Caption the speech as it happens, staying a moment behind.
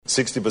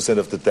60%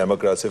 of the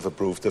Democrats have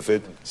approved of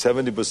it,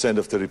 70%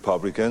 of the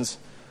Republicans,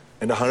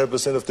 and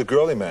 100% of the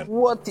girly men.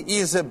 What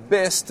is the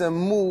best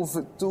move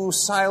to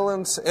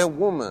silence a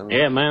woman?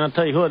 Yeah, man, I'll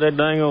tell you what, that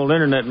dang old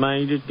internet, man,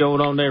 you just go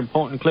on there and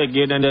point and click,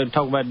 get in there and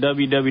talk about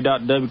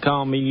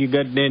www.w.com, you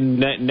got them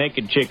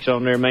naked chicks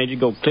on there, man. You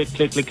go click,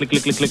 click, click, click,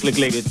 click, click, click, click,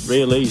 click. It's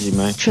real easy,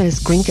 man.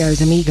 Tres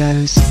Gringos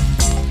Amigos.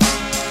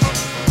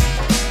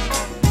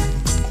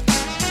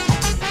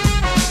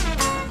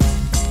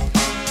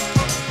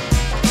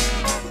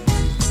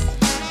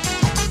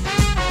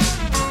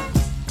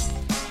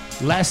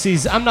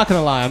 Lassies, I'm not going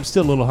to lie, I'm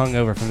still a little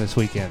hungover from this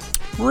weekend.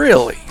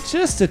 Really?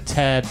 Just a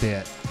tad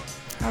bit.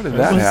 How did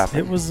that happen?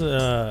 It was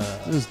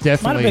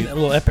definitely might have been a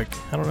little epic.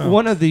 I don't know.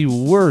 one of the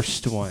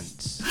worst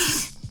ones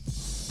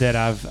that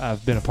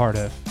I've been a part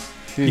of.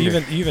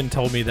 You even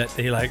told me that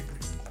they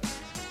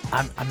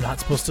I'm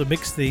not supposed to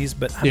mix these,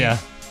 but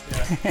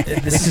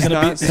this is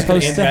not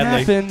supposed to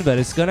badly. happen, but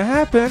it's going to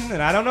happen,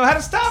 and I don't know how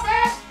to stop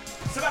it.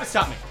 Somebody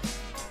stop me.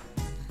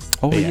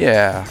 Oh,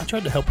 yeah. I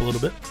tried to help a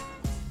little bit.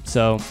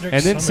 So,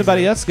 and then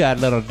somebody else got a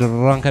little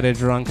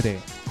drunkity.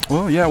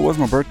 Well, yeah, it was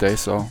my birthday,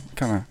 so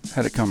kind of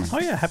had it coming. Oh,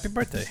 yeah, happy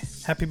birthday.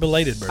 Happy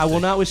belated birthday. I will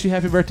not wish you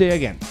happy birthday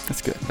again.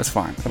 That's good. That's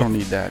fine. I don't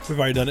need that. We've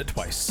already done it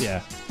twice.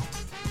 Yeah.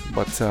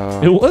 But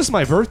it was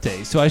my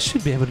birthday, so I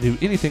should be able to do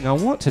anything I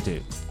want to do.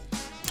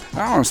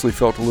 I honestly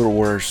felt a little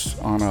worse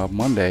on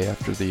Monday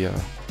after the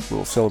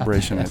little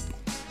celebration at...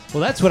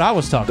 Well, that's what I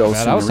was talking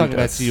about. I was talking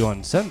about to you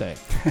on Sunday.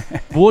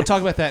 We'll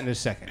talk about that in a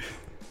second.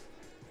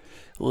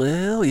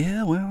 Well,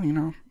 yeah, you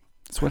know,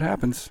 that's what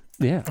happens.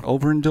 Yeah.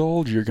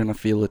 Overindulge, you're going to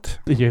feel it.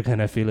 You're going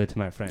to feel it,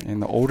 my friend.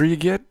 And the older you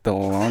get, the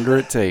longer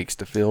it takes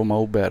to feel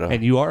more better.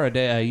 And you are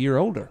a year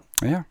older.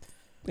 Yeah.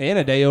 And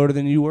a day older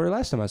than you were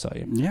last time I saw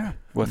you. Yeah.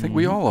 Well, I think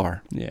we all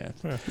are. Yeah.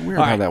 Weird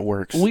how that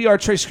works. We are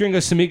Tres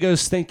Gringos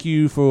Amigos. Thank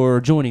you for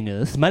joining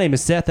us. My name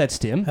is Seth. That's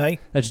Tim. Hey.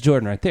 That's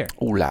Jordan right there.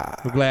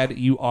 Hola. We're glad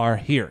you are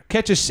here.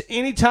 Catch us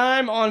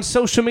anytime on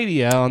social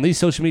media, on these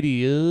social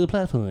media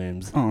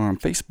platforms. On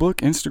Facebook,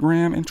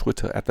 Instagram, and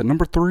Twitter at the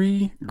number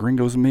 3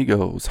 Gringos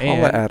Amigos.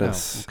 Holla at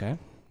us. Okay.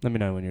 Let me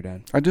know when you're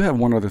done. I do have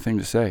one other thing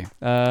to say.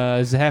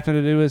 Does it have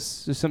to do with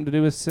something to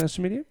do with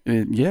social media?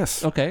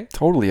 Yes. Okay.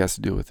 Totally has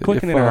to do with it.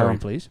 Quick and in a hurry,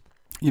 please.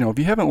 You know, if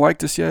you haven't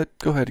liked us yet,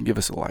 go ahead and give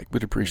us a like.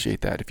 We'd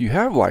appreciate that. If you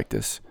have liked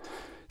us,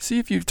 see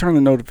if you've turned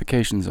the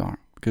notifications on.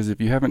 Because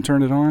if you haven't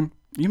turned it on,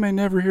 you may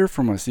never hear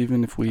from us,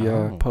 even if we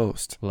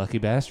post. Lucky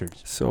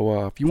bastards.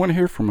 So if you want to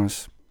hear from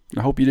us,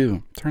 I hope you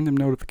do. Turn them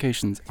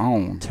notifications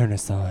on. Turn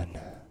us on.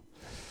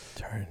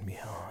 Turn me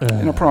on.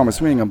 And I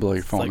promise we ain't going to blow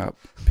your phone up.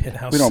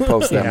 Penthouse. We don't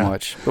post that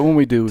much. But when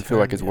we do, we feel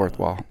like it's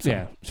worthwhile. So.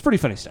 Yeah, it's pretty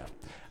funny stuff.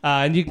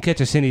 And you can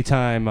catch us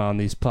anytime on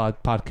these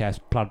podcast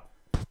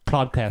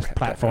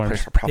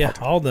platforms. Yeah,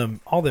 all them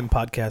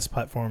podcast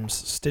platforms: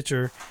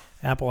 Stitcher,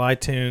 Apple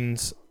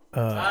iTunes,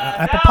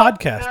 Apple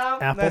Podcast,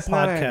 Apple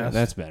Podcast.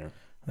 That's better.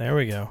 There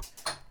we go.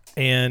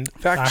 And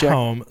Fact our check.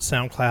 home,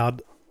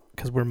 SoundCloud,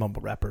 because we're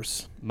mumble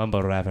rappers.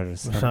 Mumble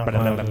rappers.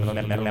 SoundCloud.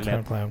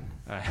 SoundCloud.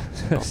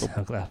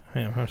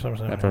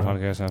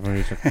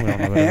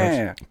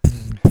 Yeah.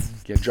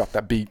 Yeah, drop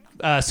that beat.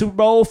 Super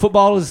Bowl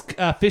football is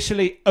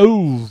officially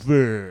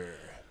over.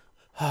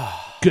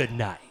 Good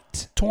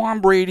night.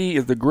 Tom Brady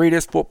is the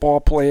greatest football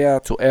player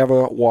to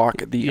ever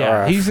walk the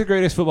earth. He's the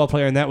greatest football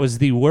player, and that was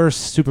the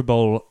worst Super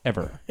Bowl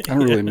ever. I don't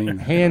really mean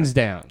that. Hands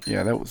down.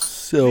 Yeah, that was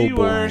so boring.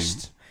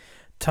 Worst.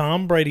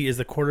 Tom Brady is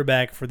the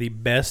quarterback for the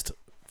best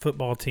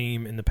football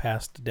team in the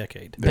past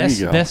decade. There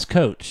you go. Best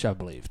coach, I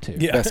believe, too.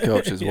 Yeah. Best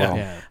coach as well.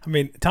 Yeah. I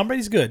mean, Tom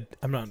Brady's good.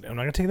 I'm not going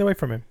to take it away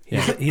from him.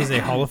 He's a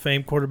Hall of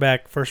Fame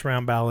quarterback, first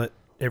round ballot,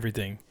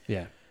 everything.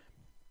 Yeah.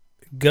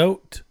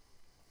 GOAT,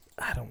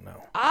 I don't know.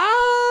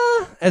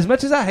 As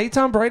much as I hate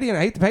Tom Brady and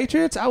I hate the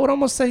Patriots, I would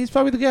almost say he's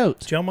probably the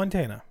GOAT. Joe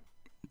Montana,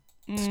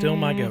 still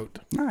my GOAT.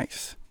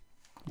 Nice.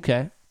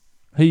 Okay.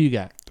 Who you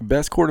got? The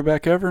best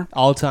quarterback ever?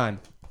 All time.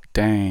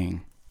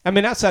 Dang. I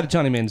mean, outside of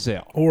Johnny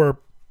Manziel. Or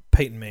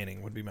Peyton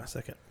Manning would be my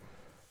second.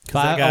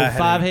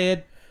 Five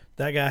head.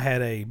 That guy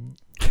had a...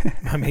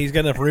 I mean, he's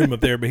got enough room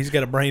up there, but he's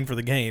got a brain for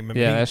the game. I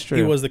mean, that's true.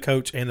 He was the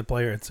coach and the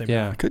player at the same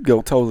time. I could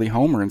go totally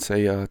homer and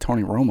say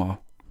Tony Romo.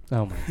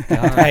 Oh, my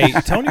God. Hey,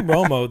 Tony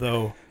Romo,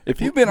 though... If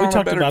you've been on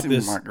a better team,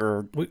 this,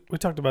 we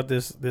talked about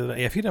this the other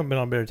day. If he'd been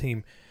on a better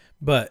team,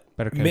 but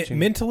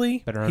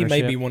mentally, he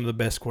may be one of the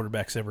best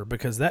quarterbacks ever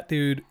because that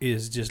dude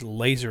is just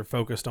laser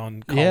focused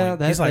on calling. Yeah,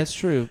 that's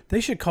true. They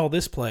should call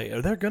this play,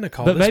 or they're going to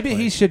call this play. But maybe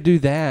he should do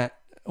that,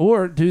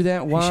 or do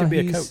that while he should be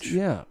a coach.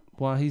 Yeah,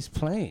 while he's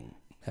playing.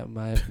 That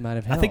might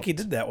have helped. I think he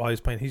did that while he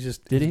was playing. His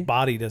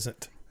body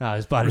doesn't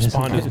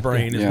respond to his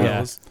brain as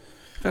well as...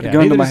 If I had a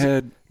gun to my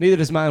head. Neither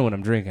does mine when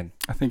I'm drinking.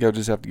 I think I'll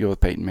just have to go with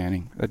Peyton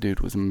Manning. That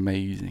dude was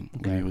amazing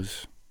when he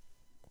was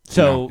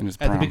in his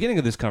prime. At the beginning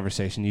of this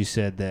conversation, you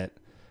said that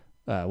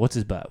what's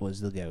his butt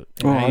was the GOAT.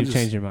 Well, now you've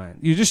changed your mind.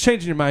 You're just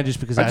changing your mind just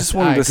because I just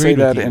wanted to say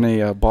that in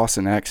a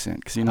Boston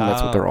accent because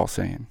that's what they're all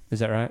saying. Is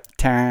that right?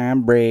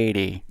 Tom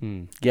Brady.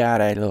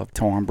 God, I love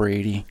Tom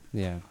Brady.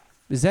 Yeah.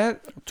 Is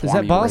that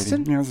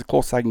Boston? Brady. That's as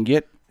close I can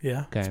get.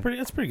 Yeah. Okay.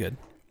 That's pretty good.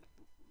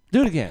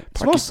 Do it again. It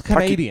smells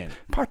Canadian.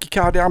 Park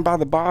your car down by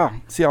the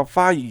bar. See how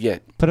far you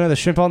get. Put another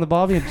shrimp on the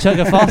barbie and chug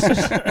a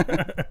Foster's.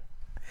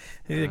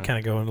 He did kind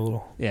of go in a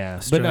little. Yeah,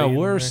 Australian but no,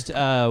 worst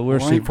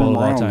Super Bowl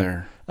of all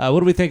time. What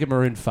do we think of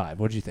Maroon 5?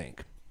 What did you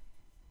think,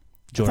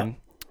 Jordan?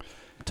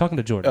 Talking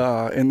to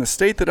Jordan. In the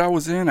state that I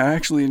was in, I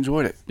actually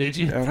enjoyed it. Did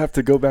you? I'd have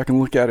to go back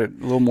and look at it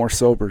a little more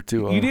sober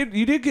too.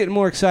 You did get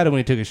more excited when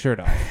he took his shirt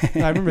off.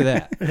 I remember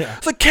that. Yeah.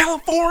 It's like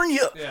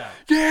California.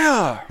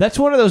 Yeah. That's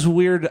one of those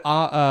weird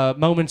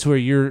moments where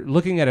you're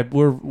looking at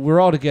we're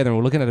all together and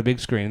we're looking at a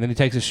big screen, and then he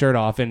takes his shirt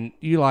off, and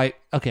you're like,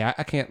 okay,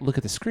 I can't look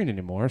at the screen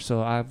anymore,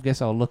 so I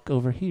guess I'll look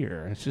over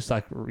here. It's just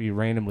like you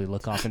randomly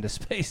look off into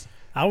space.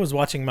 I was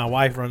watching my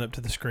wife run up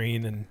to the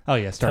screen and tell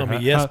me,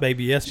 yes,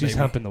 baby, yes, baby. She's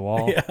humping the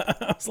wall. Yeah.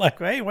 I was like,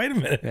 hey, wait a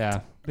minute. Yeah.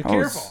 Be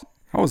careful.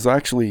 I was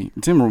actually,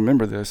 Tim will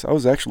remember this, I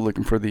was actually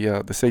looking for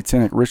the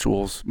satanic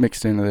rituals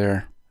mixed into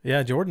there.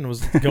 Yeah, Jordan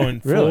was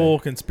going Really? full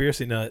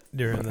conspiracy nut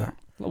during the...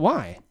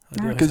 Why?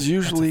 Because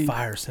usually...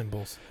 fire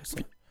symbols.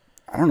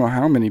 I don't know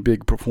how many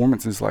big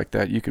performances like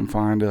that you can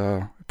find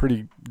a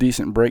pretty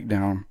decent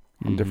breakdown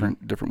on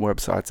different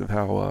websites of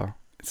how...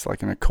 it's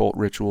like an occult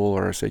ritual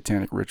or a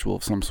satanic ritual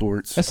of some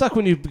sorts. It's like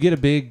when you get a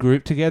big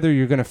group together,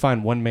 you're going to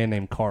find one man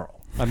named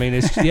Carl. I mean,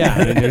 there's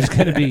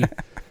going to be,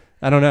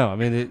 I don't know. I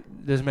mean,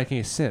 it doesn't make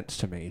any sense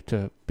to me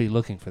to be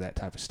looking for that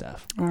type of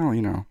stuff. Well,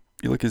 you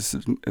look at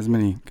as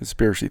many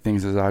conspiracy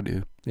things as I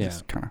do. Yeah.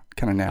 It's kind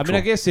of natural. I mean,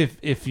 I guess if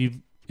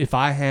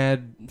I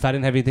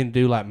didn't have anything to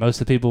do like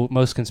most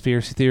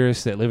conspiracy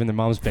theorists that live in their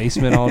mom's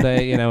basement all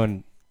day,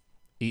 and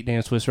eat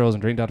damn Swiss rolls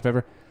and drink Dr.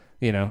 Pepper,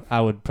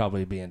 I would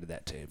probably be into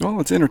that too. Well,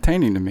 it's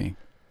entertaining to me.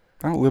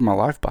 I don't live my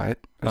life by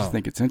it. I just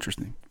think it's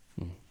interesting.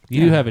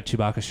 You do have a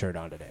Chewbacca shirt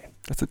on today.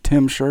 That's a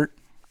Tim shirt.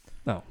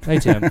 Oh, hey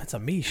Tim. That's a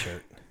me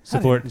shirt.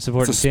 Supporting It's Tim.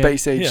 a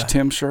space age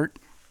Tim shirt.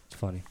 It's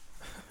funny.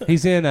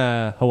 He's in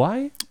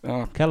Hawaii,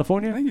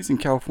 California. I think he's in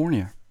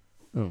California.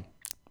 Oh,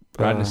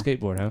 riding a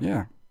skateboard, huh?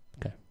 Yeah.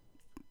 Okay.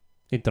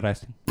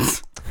 Interesting.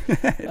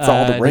 It's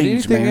all the rage, did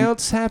anything man.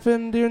 else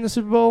happen during the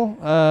Super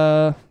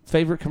Bowl?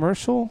 Favorite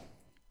commercial?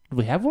 Do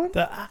we have one?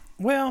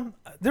 Well,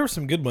 there were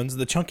some good ones.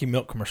 The Chunky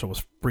Milk commercial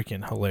was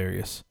freaking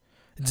hilarious.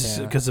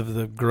 Just because of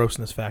the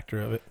grossness factor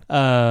of it.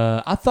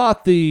 I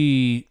thought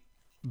the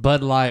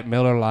Bud Light,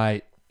 Miller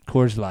Light,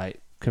 Coors Light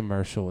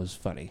commercial was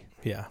funny.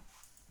 Yeah.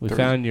 We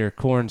found your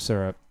corn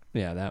syrup.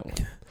 Yeah, that one.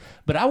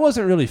 But I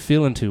wasn't really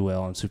feeling too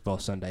well on Super Bowl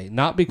Sunday.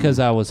 Not because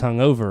I was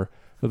hungover,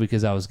 but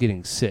because I was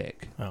getting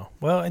sick. Oh.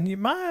 Well, and you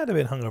might have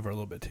been hungover a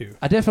little bit too.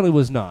 I definitely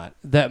was not.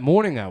 That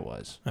morning I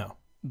was. Oh.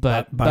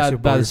 But by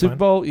the Super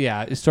Bowl,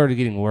 it started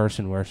getting worse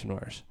and worse and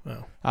worse.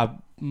 Oh. I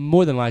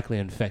more than likely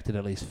infected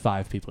at least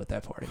 5 people at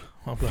that party,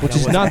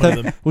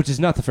 which is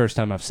not the first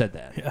time I've said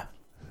that.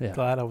 Yeah.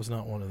 Glad I was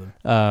not one of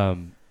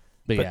them.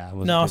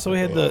 But so they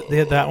had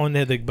that one. They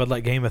had the Bud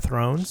Light Game of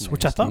Thrones,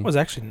 which I thought was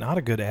actually not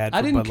a good ad.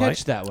 I didn't Bud Light.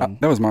 catch that one.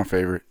 That was my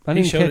favorite.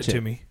 He showed it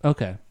to me.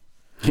 Okay.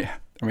 Yeah,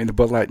 I mean the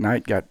Bud Light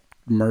Knight got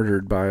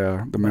murdered by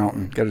the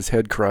mountain, got his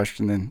head crushed,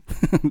 and then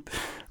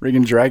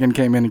Regan Dragon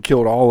came in and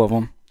killed all of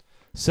them.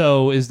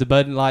 So is the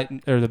Bud Light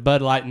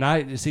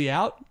Knight? Is he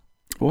out?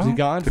 Well, is he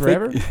gone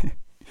forever?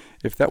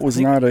 If that was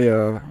not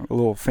a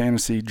little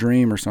fantasy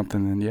dream or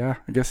something, then yeah,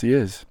 I guess he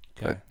is.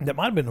 Okay. That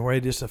might have been the way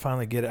just to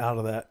finally get out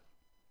of that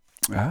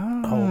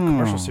whole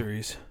commercial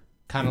series.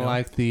 Kind of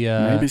like the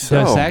maybe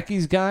so. Dos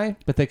Equis guy,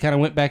 but they kind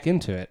of went back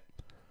into it.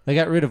 They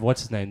got rid of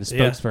what's his name, the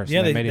spokesperson.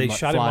 Yeah, they made they him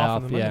shot fly him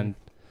off in the moon.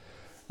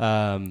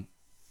 And,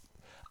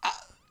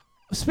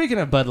 speaking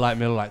of Bud Light,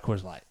 Miller Light,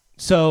 Coors Light.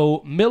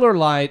 So Miller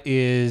Light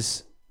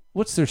is,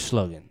 what's their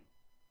slogan?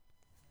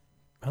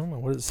 I don't know.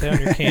 What does it say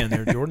on your can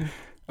there, Jordan?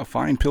 A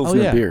fine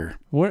Pilsner beer.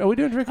 Are we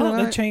doing drinking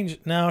tonight? They change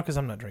now because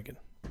I'm not drinking.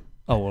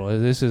 Oh, well,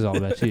 this is all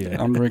about you.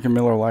 I'm drinking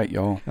Miller Light,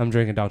 y'all. I'm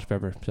drinking Dr.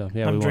 Pepper. So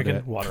yeah, I'm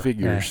drinking water.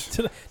 Figures.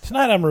 Yeah.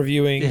 Tonight I'm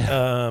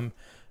reviewing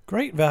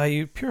great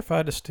value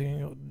purified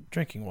distilled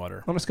drinking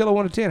water. On a scale of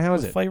 1 to 10, how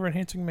is it? Flavor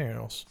enhancing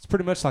minerals. It's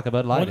pretty much like a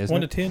Bud Light, isn't it?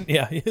 1 to 10?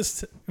 Yeah,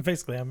 yes.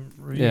 Basically, I'm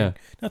reviewing. Yeah.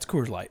 That's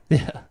Coors Light.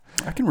 Yeah.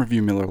 I can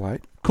review Miller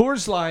Light.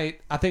 Coors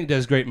Light, I think,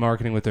 does great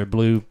marketing with their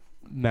Blue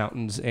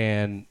Mountains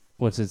and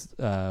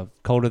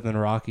colder than the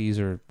Rockies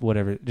or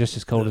whatever, just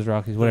as cold as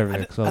Rockies, whatever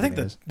their slogan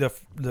is. I think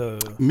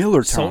the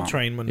Miller Soul Time.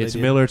 Train when it's they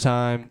did. Miller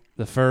Time,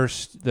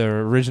 the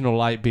original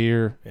light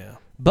beer. Yeah.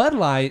 Bud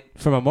Light,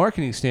 from a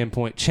marketing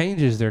standpoint,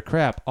 changes their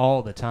crap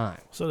all the time.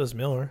 So does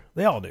Miller.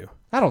 They all do.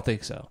 I don't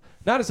think so.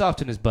 Not as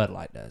often as Bud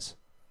Light does.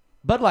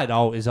 Bud Light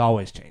is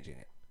always changing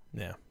it.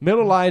 Yeah.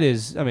 Miller Light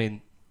is, I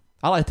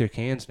like their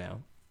cans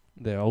now.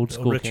 They're old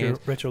school cans.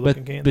 Richer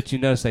looking cans. But you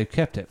notice they've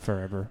kept it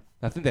forever.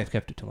 I think they've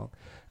kept it too long.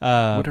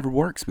 Whatever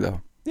works,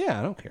 though. Yeah,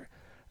 I don't care.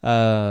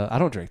 I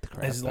don't drink the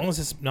crap. As long as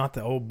it's not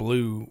the old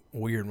blue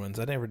weird ones.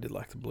 I never did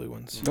like the blue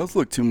ones. Those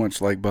look too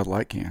much like Bud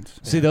Light cans.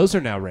 See, those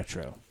are now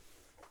retro.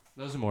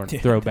 Those are more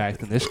throwback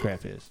than this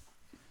crap is.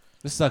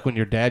 This is like when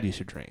your dad used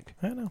to drink.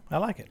 I know. I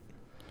like it.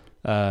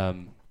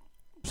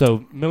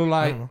 So Miller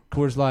Light,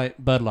 Coors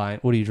Light, Bud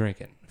Light. What are you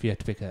drinking if you have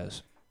to pick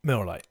those?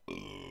 Miller Light.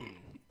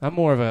 I'm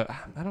more of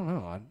I don't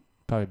know. I'd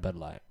probably Bud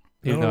Light.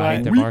 Even though I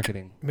hate their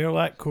marketing. Miller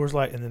Lite, Coors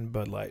Light, and then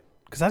Bud Light.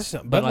 Because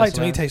Bud Light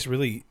to me tastes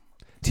really.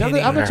 See,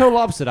 I'm the total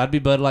opposite. I'd be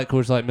Bud Light,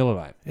 Coors Light, Miller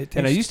Lite.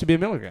 And I used to be a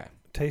Miller guy.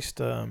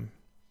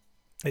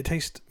 It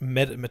tastes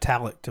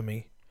metallic to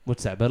me.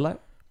 What's that? Bud Light.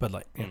 Bud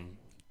Light. Yeah.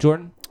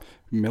 Jordan.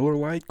 Miller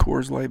Lite,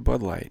 Coors Light,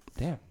 Bud Light.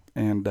 Damn.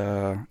 And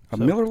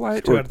Miller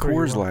Light or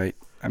Coors Light.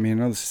 I mean,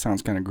 I know this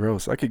sounds kind of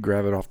gross. I could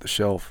grab it off the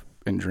shelf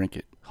and drink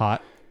it.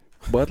 Hot.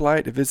 Bud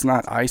Light, if it's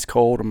not ice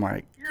cold, I'm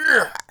like,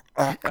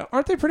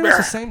 aren't they pretty much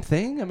the same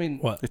thing? I mean,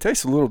 what? It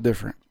tastes a little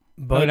different.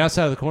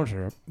 Outside of the corn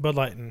syrup. Bud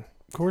Light and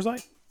Coors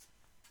Light,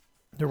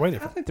 they're way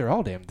different. I think they're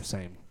all damn the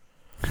same.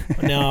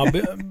 No,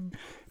 they're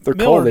Miller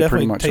cold. They definitely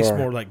pretty much tastes are.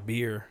 more like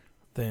beer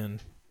than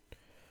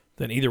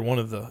either one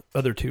of the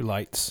other two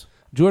lights.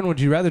 Jordan,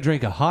 would you rather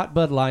drink a hot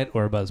Bud Light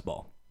or a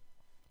Buzzball?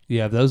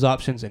 You have those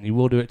options, and you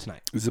will do it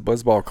tonight. Is the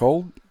Buzzball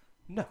cold?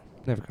 No,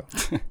 never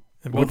cold.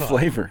 What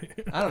flavor?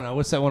 I don't know.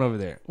 What's that one over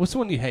there? What's the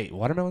one you hate?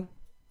 Watermelon?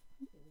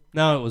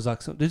 No, it was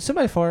like did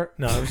somebody fart?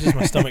 No, it was just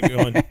my stomach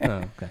going.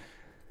 Oh, okay.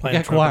 You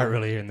got quiet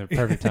really here in the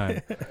perfect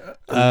time.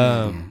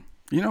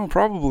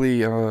 Probably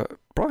the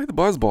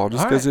Buzzball,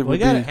 just because it would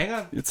be. Hang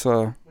on. It's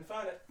a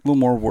little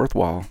more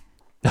worthwhile.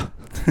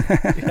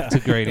 It's a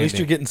great. At least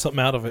you're getting something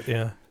out of it.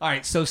 Yeah. All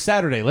right. So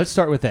Saturday, let's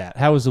start with that.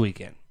 How was the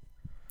weekend?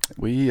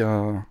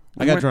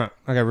 I got drunk.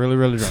 I got really,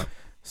 really drunk.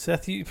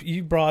 Seth,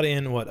 you brought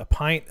in a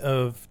pint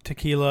of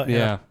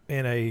tequila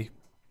and a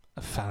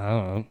I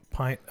don't know.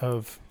 Pint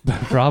of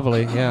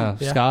probably, yeah.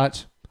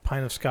 Scotch.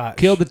 Pint of scotch.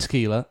 Killed the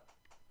tequila.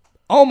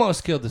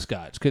 Almost killed the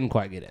scotch. Couldn't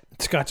quite get it.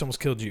 Scotch almost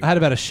killed you. I had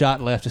about a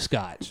shot left of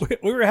scotch.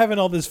 We were having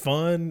all this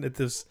fun at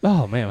this I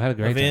had a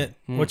great event,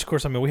 time. which of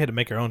course, we had to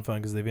make our own fun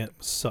because the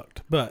event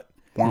sucked. But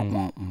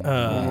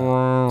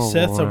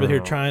Seth's over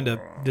here trying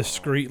to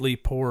discreetly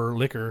pour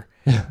liquor,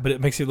 but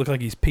it makes it look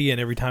like he's peeing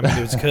every time he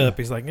does his cup.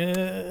 He's like,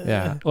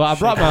 yeah. Well, I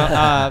brought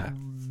my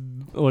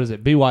what is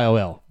it?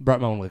 BYOL.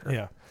 Brought my own liquor.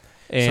 Yeah.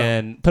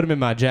 And put them in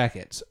my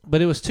jackets,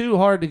 but it was too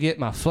hard to get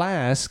my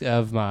flask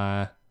of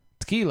my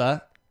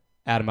tequila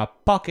out of my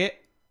pocket,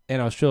 and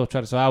I was still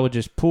trying to. So I would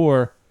just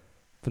pour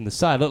from the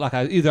side. It looked like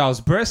I was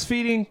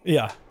breastfeeding,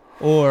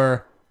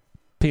 or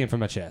peeing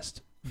from my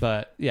chest.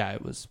 But yeah,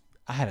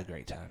 I had a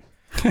great time.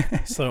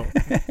 So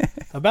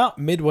about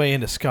midway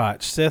into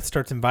scotch, Seth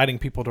starts inviting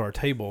people to our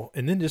table,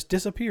 and then just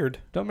disappeared.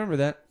 Don't remember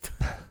that.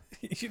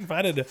 You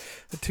invited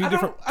two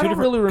different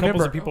really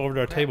couples of people over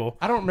to our table.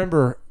 I don't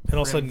remember and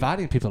all of a sudden,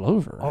 inviting people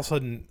over. All of a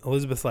sudden,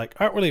 Elizabeth's like,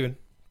 all right, we're leaving.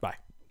 Bye.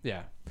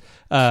 Yeah.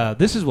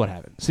 This is what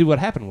happened. See, what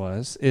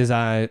happened is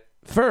I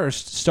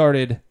first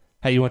started,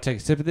 hey, you want to take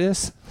a sip of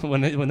this?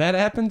 When that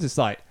happens, it's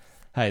like,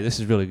 hey, this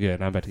is really good,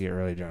 and I'm about to get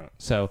really drunk.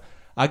 So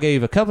I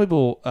gave a couple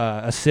people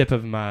a sip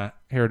of my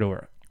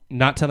Herradura,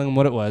 not telling them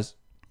what it was.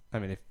 I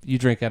mean, if you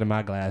drink out of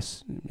my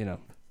glass,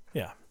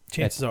 Yeah,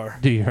 chances are.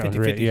 Do your own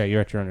risk. Yeah, you're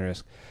at your own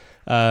risk.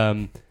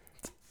 And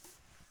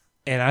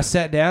I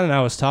sat down and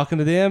I was talking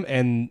to them,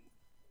 and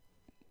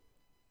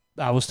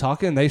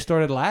they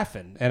started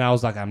laughing, and I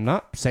was like, I'm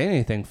not saying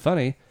anything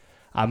funny.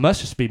 I must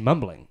just be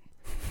mumbling.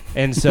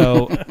 And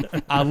so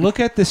I look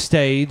at the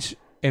stage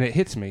and it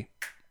hits me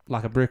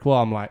like a brick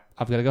wall. I'm like,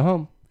 I've got to go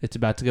home. It's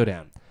about to go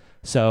down.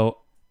 So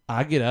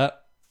I get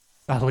up,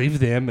 I leave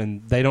them,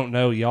 and they don't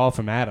know y'all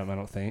from Adam, I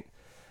don't think,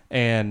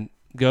 and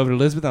go over to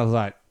Elizabeth. I was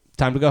like,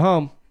 time to go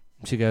home.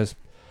 She goes,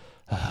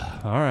 all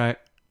right.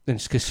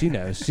 And because she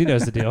knows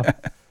the deal.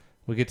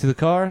 We get to the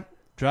car,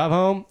 drive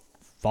home,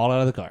 fall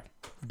out of the car,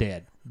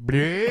 dead,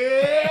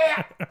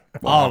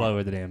 all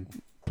over the damn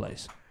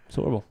place. It's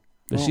horrible,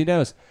 but she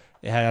knows.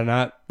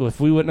 If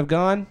we wouldn't have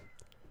gone,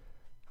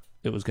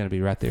 it was going to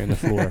be right there in the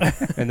floor,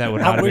 and that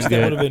would not have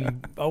been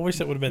good. I wish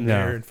that would have been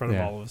there in front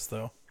of all of us,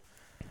 though.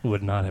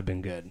 Would not have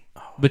been good.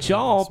 But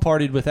y'all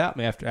partied without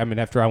me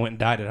after I went and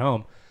died at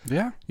home.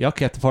 Yeah, y'all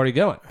kept the party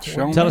going.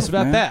 Tell us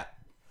about that.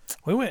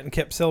 We went and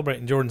kept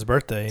celebrating Jordan's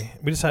birthday.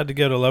 We decided to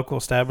go to a local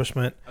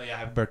establishment. Oh, yeah,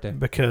 happy birthday.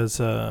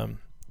 Because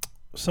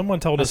someone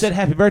told us. I said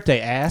happy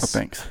birthday, ass. Oh,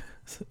 thanks.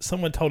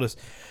 Someone told us,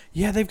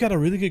 yeah, they've got a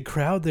really good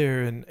crowd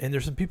there, and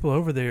there's some people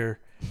over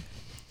there.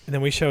 And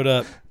then we showed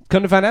up.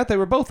 Come to find out, they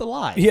were both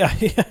alive. Yeah.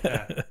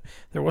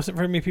 There wasn't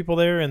very many people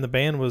there, and the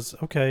band was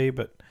okay,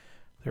 but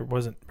there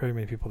wasn't very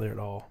many people there at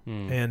all.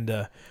 And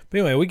but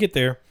anyway, we get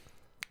there.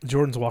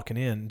 Jordan's walking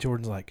in.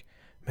 Jordan's like,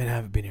 man, I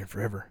haven't been here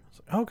forever. I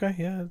was like, okay,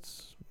 yeah,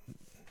 it's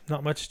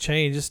not much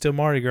changed. It's still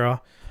Mardi Gras.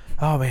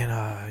 Oh man,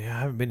 I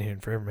haven't been here in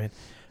forever, man.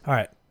 All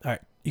right.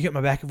 You got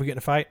my back if we get in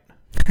a fight?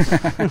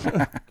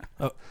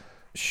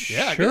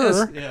 Yeah,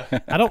 sure. Yeah.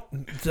 I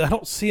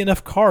don't see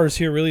enough cars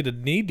here really to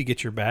need to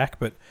get your back,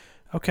 but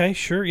okay,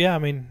 sure. Yeah, I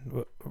mean,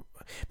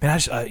 man, I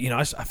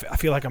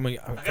feel like I'm gonna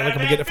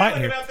get in a fight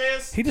in here.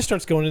 He just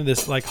starts going into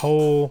this like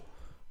whole.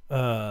 What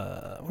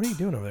are you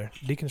doing over there?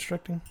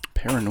 Deconstructing?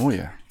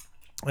 Paranoia.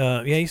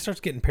 Yeah, he starts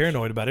getting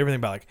paranoid about everything.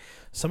 About like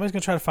somebody's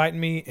gonna try to fight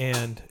me,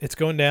 and it's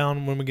going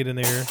down when we get in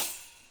there.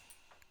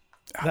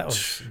 Ouch. That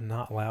was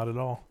not loud at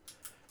all.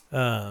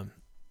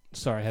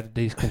 Sorry, I had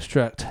to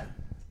deconstruct.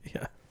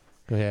 Yeah,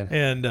 go ahead.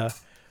 And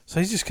So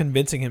he's just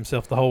convincing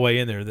himself the whole way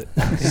in there that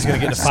he's going to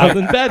get in a fight.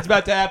 Something bad's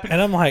about to happen.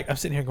 And I'm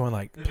sitting here going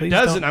like, If please it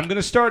doesn't, don't. I'm going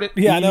to start it.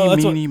 Yeah, I know.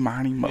 That's what, Meeny,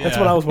 miny, mo. that's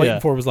what I was waiting Yeah.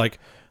 for. Was like,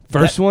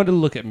 First one to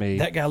look at me.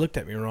 that guy looked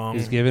at me wrong.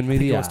 He's giving me I think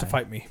the he wants eye. to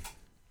fight me,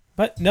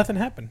 but nothing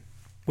happened.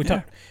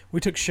 We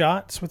took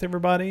shots with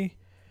everybody.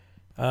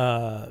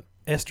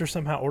 Esther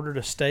somehow ordered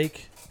a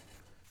steak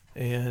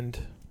and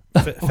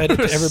fed it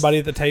to everybody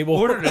at the table.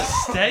 Ordered a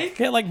steak?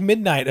 Yeah, like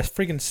midnight, a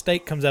freaking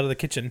steak comes out of the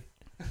kitchen.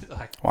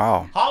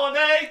 Wow.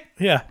 Holiday?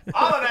 Yeah,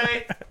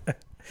 Holiday? Got a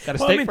Well,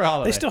 steak I mean, for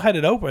holiday. they still had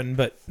it open,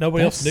 but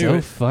nobody That's else knew so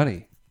it.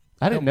 funny.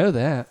 I didn't know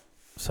that.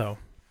 So,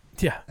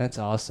 yeah, That's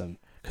awesome.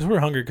 because we were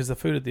hungry because the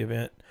food at the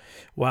event.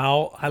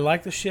 While I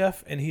like the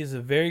chef and he is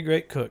a very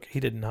great cook, he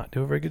did not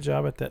do a very good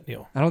job at that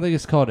meal. I don't think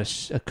it's called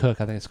a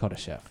cook. I think it's called a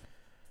chef.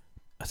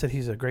 I said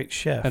he's a great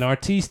chef, An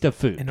artiste of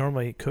food. and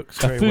normally he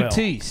cooks A very well.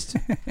 foodiste.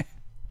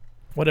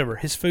 Whatever,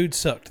 his food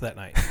sucked that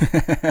night.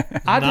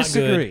 I Not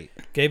disagree.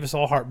 Gave us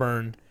all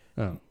heartburn.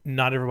 Oh.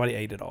 Not everybody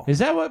ate it all. Is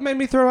that what made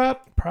me throw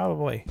up?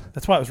 Probably.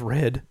 That's why it was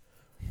red.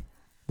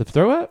 The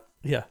throw up?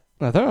 Yeah.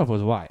 No, throw up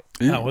was white.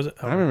 Yeah. Oh, was it?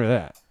 Oh. I remember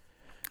that.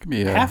 Could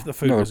be Half the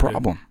food another was good.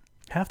 problem.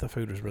 Half the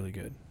food was really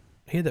good.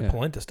 He had that Yeah.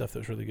 polenta stuff that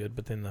was really good,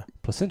 but then the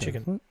Placenta.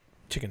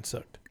 chicken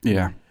sucked.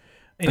 Yeah.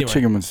 Anyway, That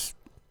chicken was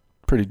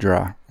pretty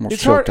dry. Almost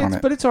It's hard, choked on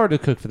it. but it's hard to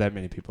cook for that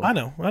many people. I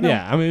know.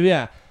 Yeah, I mean,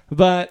 yeah.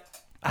 But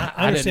I didn't-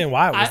 understand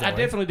why it was I that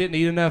way. definitely didn't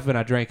eat enough, and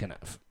I drank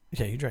enough.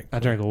 Yeah, you drank. I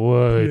drank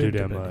way too Good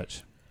damn buddy.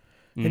 much.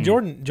 And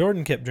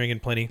Jordan kept drinking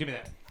plenty. Give me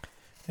that.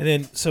 And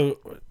then, so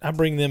I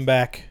bring them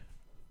back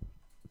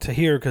to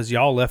here because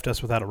y'all left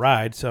us without a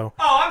ride. So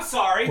Oh, I'm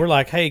sorry. we're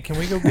like, hey, can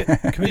we go get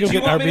in Did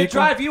you our want me to vehicle?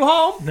 drive you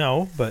home?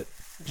 No, but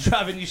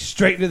Driving you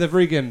straight to the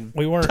freaking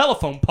we weren't.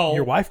 telephone pole.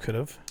 Your wife could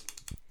have.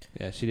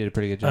 Yeah, she did a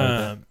pretty good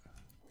job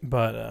with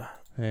But that.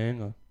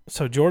 Hang on.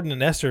 so Jordan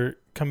and Esther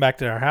come back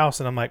to our house,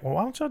 and I'm like, well,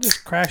 why don't y'all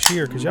just crash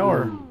here? Because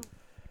y'all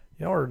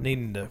are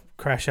needing to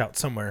crash out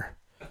somewhere.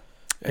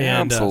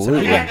 And so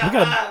Absolutely.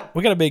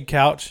 we got a big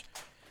couch.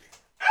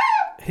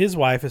 His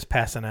wife is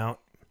passing out,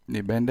 Need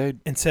a Band-Aid?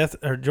 and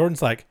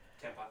Jordan's like,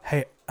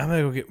 hey, I'm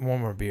gonna go get one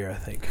more beer, I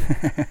think.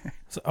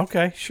 So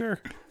okay, sure.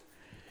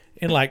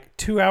 And like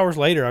 2 hours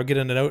later, I'll get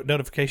a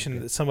notification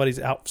that somebody's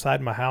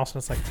outside my house,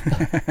 and it's like,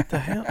 what the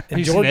hell? And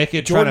He's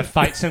naked trying to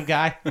fight some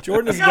guy.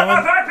 Jordan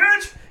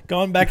has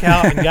gone back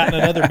out and gotten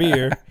another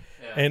beer,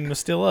 and was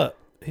still up.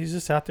 He's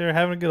just out there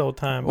having a good old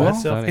time by Well,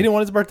 himself. funny. He didn't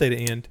want his birthday to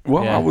end.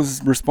 Well, Yeah. I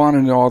was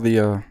responding to all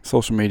the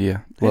social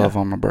media love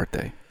on my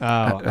birthday. Oh,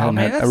 I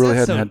man, really that's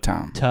hadn't so had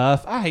time.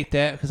 tough. I hate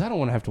that because I don't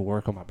want to have to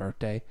work on my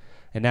birthday.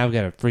 And now I've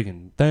got a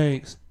freaking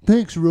thanks,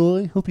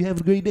 Roy. Hope you have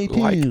a great day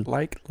too.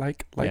 Like.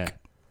 Yeah.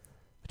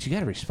 But you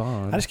got to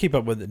respond. I just keep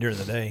up with it during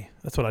the day.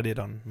 That's what I did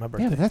on my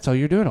birthday. Yeah, but that's all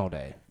you're doing all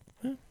day.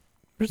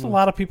 There's a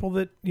lot of people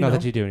that you Not know.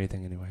 that you do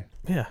anything anyway.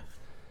 Yeah,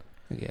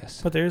 I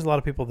guess. but there's a lot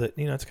of people that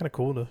it's kind of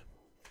cool to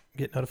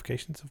get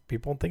notifications of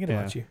people thinking Yeah.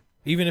 about you,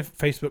 even if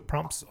Facebook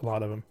prompts a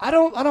lot of them. I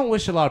don't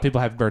wish a lot of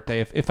people have a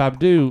birthday. If I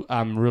do,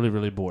 I'm really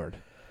really bored.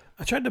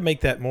 I tried to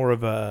make that more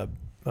of a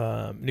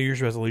New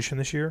Year's resolution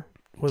this year.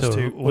 Was So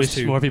to wish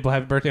more people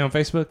have a birthday on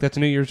Facebook. That's a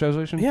New Year's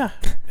resolution. Yeah,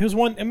 it was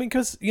one. I mean,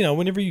 because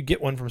whenever you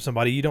get one from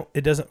somebody,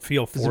 it doesn't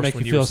feel forced. Does it make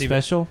when you feel receive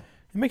special?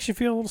 It makes you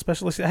feel a little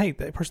special. Like, hey,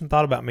 that person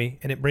thought about me,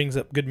 and it brings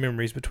up good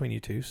memories between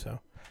you two. So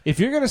If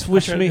you're gonna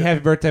wish try to me do it. happy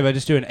birthday by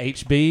just doing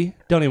HB,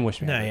 don't even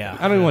wish me. No, happy yeah.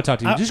 birthday. I don't even want to talk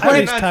to you. I- Just I go at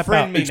ahead least and type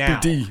unfriend out me now.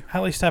 HBD. I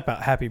at least type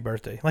out happy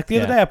birthday. Like the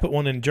other Yeah. day, I put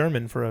one in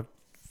German for a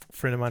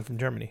friend of mine from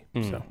Germany.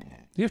 Mm. So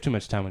You have too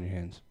much time on your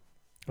hands.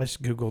 I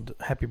just googled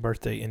happy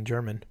birthday in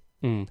German.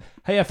 Mm.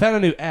 Hey, I found a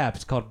new app.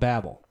 It's called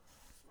Babbel.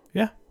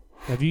 Yeah,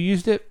 Have you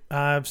used it?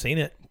 I've seen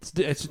it.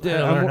 It's How to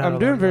learn how I'm to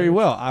doing learn very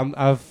language. well.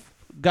 I've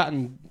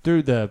gotten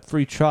through the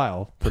free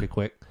trial pretty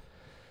quick,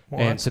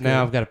 Well, and that's so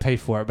now good. I've got to pay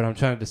for it. But I'm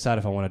trying to decide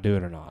if I want to do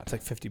it or not. It's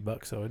like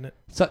 $50, though, isn't it?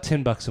 It's like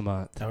 $10 a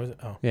month. That was it.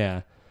 Oh,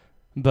 Yeah,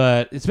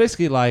 but it's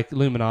basically like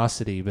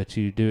Luminosity, but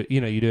you do it.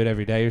 You do it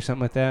every day or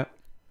something like that.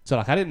 So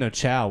like I didn't know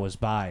ciao was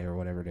bye or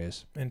whatever it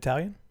is. in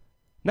Italian.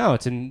 No,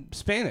 it's in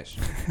Spanish.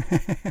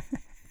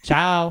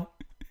 Ciao.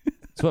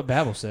 That's what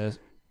Babbel says.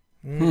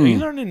 Are you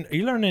learning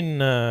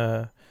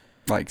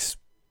Like,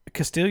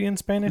 Castilian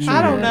Spanish? I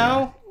or- don't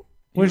know.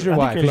 Where's your I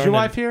think wife? you're Is your learning-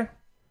 wife here?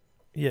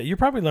 Yeah, you're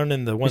probably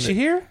learning the one. Is she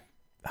here?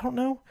 I don't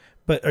know,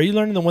 but are you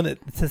learning the one that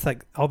says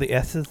like all the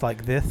S's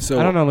like this? so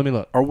I don't know. Let me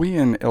look. are we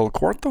in El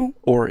Cuarto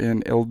or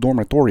in El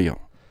Dormitorio?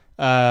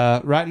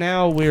 Right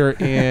now we're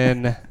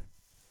in.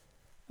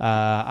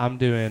 I'm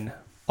doing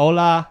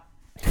hola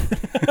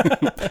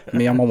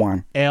Me llamo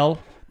Juan. el.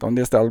 ¿Dónde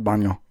está el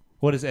baño?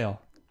 What is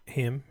el?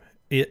 Him,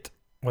 it,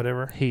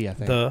 whatever. He, I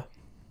think. The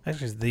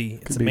actually it's the.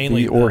 It's Could be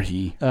mainly he or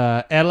he.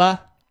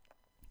 Ella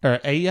or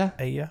ella.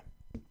 Aya.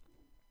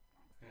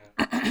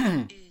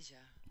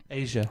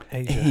 Asia.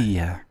 Asia.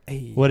 Yeah.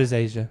 A What is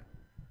Asia?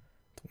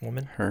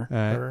 woman. Her. All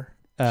right.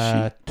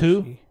 Her.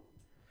 Two.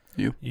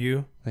 she,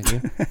 You. Thank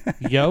you.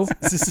 Yo.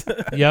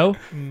 Yo.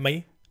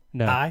 Me.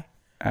 No. I.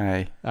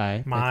 Aye.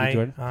 Thank My. you,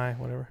 Jordan. I.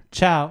 Whatever.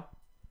 Ciao.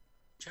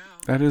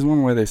 That is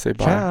one way they say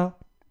bye. Ciao.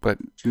 But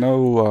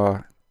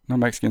no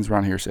Mexicans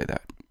around here say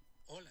that.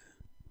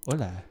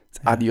 Hola.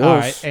 Adios. All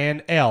right,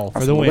 and L for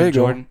Hasta the win, luego.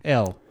 Jordan.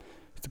 L.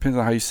 It depends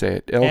on how you say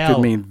it. L L.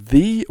 could mean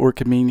the or it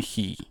could mean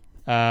he.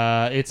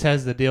 It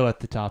has the deal at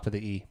the top of the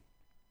E.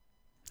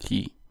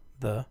 He.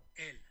 The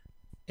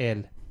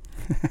L.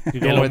 You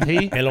going with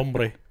he? El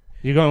hombre.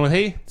 You going with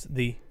he? It's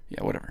the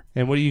Yeah, whatever.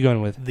 And what are you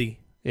going with? the.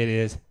 It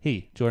is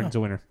he. Jordan's a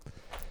winner.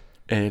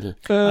 El.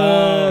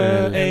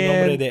 El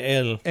nombre de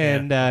él.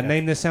 And Yeah, okay.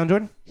 name this sound,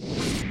 Jordan.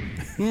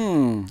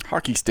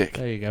 Hockey stick.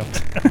 There you go.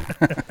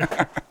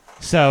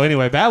 So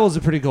anyway, Babbel's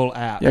a pretty cool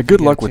app. Yeah, if you good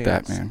get a luck with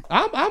that, chance.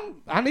 man.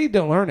 I need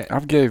to learn it.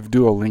 I've gave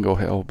Duolingo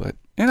hell,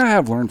 and I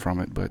have learned from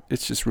it, but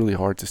it's just really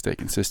hard to stay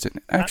consistent.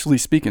 Actually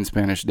speaking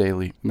Spanish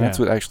daily. And that's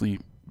Yeah. what actually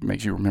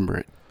makes you remember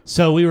it.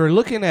 So we were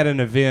looking at an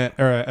event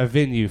or a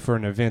venue for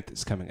an event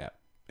that's coming up,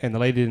 and the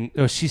lady didn't.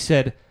 Oh, she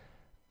said,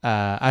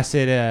 "I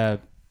said,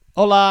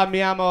 hola, me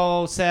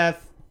llamo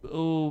Seth.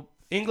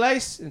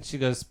 Inglés?" And she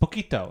goes,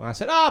 "Poquito." And I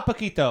said,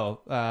 "Poquito."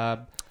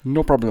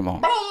 No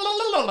problemo.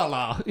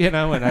 You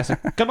know, and I said,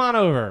 "Come on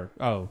over."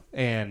 Oh,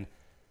 and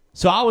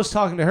so I was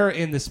talking to her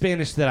in the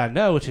Spanish that I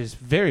know, which is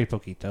very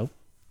poquito,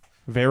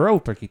 vero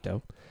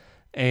poquito,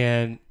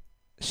 and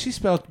she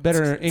spelled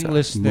better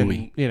English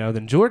muy.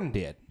 than Jordan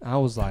did. I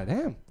was like,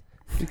 "Damn,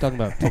 you talking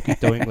about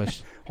poquito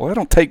English?" Well, that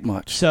don't take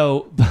much.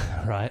 So,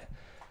 right.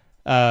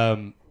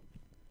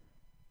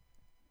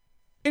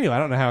 Anyway, I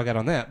don't know how I got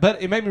on that,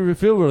 but it made me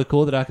feel really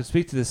cool that I could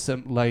speak to this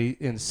lady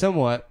in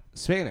somewhat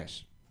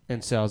Spanish,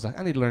 and so I was like,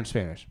 I need to learn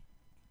Spanish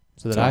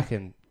so that I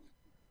can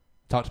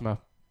talk to my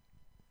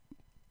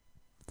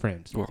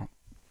friends. Well,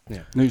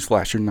 Yeah.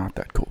 newsflash, you're not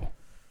that cool.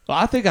 Well,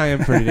 I think I am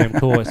pretty damn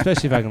cool,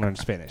 especially if I can learn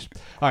Spanish.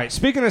 All right,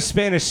 speaking of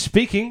Spanish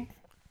speaking,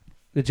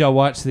 did y'all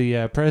watch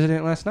the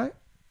president last night?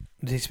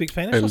 Did he speak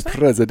Spanish? El last night?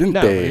 Presidente.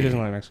 No, he doesn't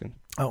like Mexican.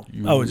 Oh,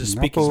 You oh, just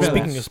speaking. napo-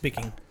 Speaking of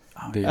speaking,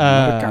 De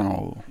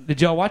Mexicano.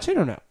 Did y'all watch it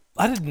or no?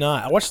 I did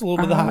not. I watched a little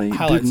bit of I the did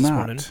highlights this not.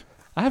 morning.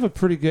 I have a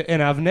pretty good,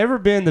 and I've never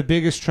been the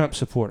biggest Trump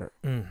supporter.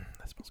 That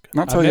smells good. And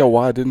I'll tell Okay. you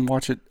why I didn't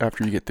watch it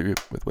after you get through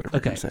with whatever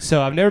Okay, you're going to say.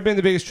 so I've never been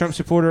the biggest Trump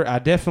supporter. I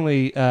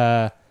definitely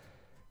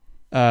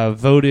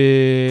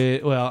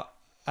voted. Well,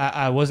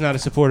 I was not a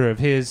supporter of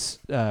his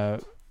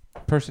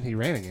person he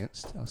ran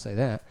against. I'll say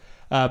that.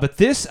 But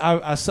this,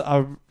 I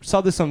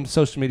saw this on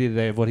social media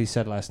today of what he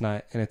said last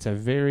night, and it's a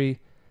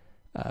very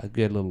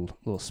good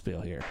little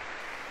spiel here.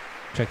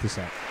 Check this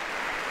out.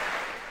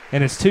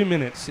 And it's 2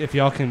 minutes. If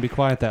y'all can be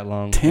quiet that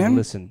long, 10? and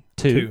listen.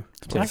 Two.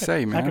 That's what I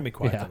say, I man. can be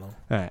quiet Yeah. that long.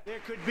 All right. There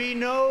could be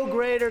no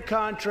greater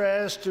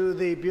contrast to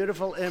the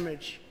beautiful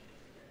image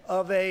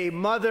of a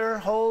mother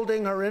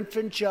holding her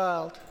infant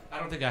child. I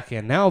don't think I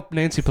can. Now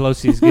Nancy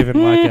Pelosi's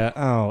giving like a,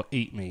 oh,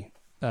 eat me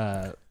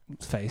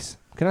face.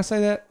 Can I say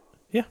that?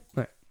 Yeah. All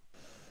right.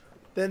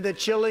 Than the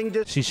chilling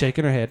She's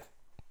shaking her head.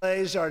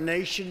 displays our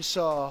nation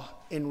saw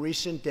in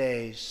recent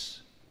days.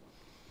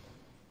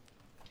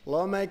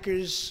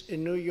 Lawmakers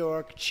in New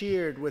York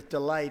cheered with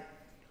delight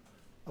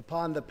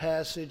upon the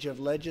passage of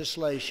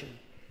legislation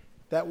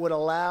that would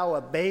allow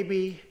a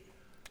baby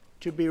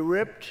to be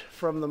ripped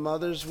from the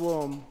mother's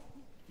womb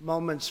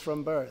moments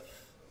from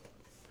birth.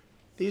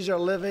 These are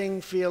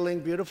living, feeling,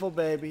 beautiful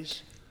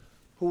babies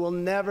who will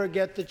never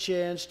get the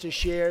chance to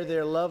share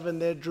their love and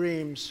their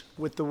dreams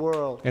with the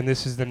world. And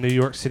this is the New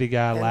York City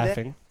guy And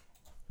laughing.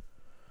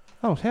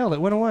 Oh, hell, it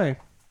went away.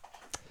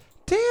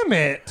 Damn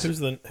it. Who's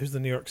the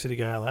New York City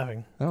guy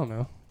laughing? I don't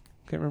know.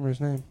 Can't remember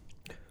his name.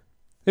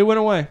 It went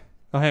away.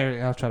 Oh,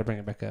 hey, I'll try to bring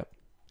it back up.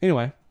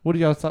 Anyway, what do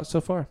y'all thought so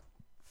far?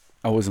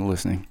 I wasn't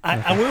listening.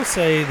 I will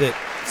say that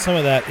some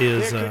of that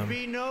is There could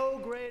be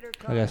no greater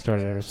I got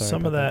started there. Sorry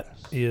some of about that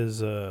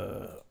is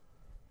a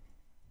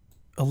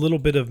little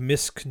bit of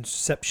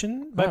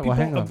misconception by All right, well,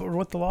 hang people on. of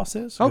what the law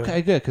says.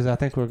 Okay, good, because I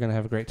think we're going to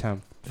have a great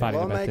time fighting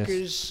about this.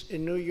 Lawmakers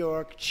in New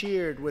York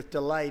cheered with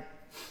delight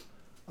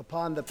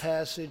upon the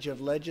passage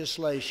of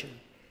legislation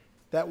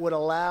that would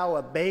allow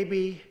a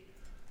baby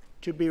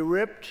to be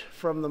ripped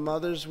from the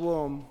mother's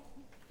womb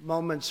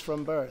moments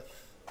from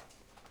birth.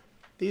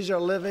 These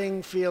are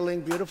living, feeling,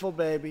 beautiful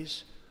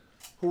babies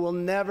who will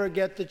never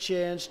get the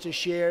chance to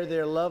share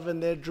their love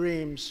and their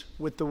dreams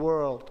with the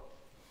world.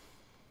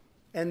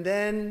 And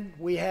then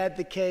we had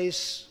the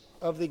case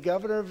of the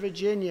governor of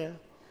Virginia,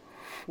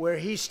 where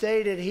he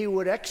stated he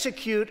would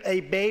execute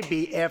a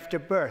baby after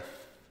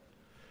birth.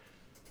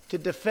 To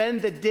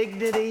defend the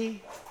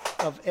dignity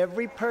of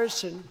every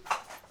person,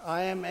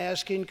 I am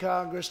asking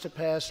Congress to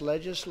pass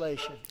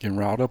legislation Getting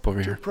riled up over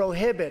to here.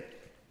 prohibit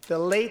the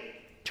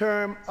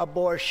late-term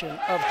abortion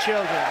of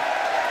children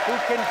who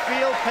can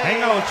feel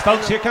pain. Hang on,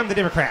 folks. Here come the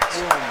Democrats.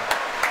 womb.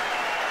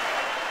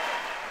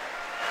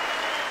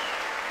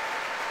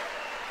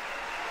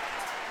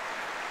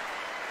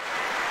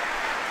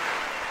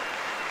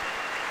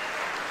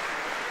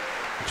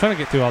 I'm trying to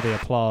get through all the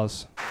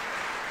applause.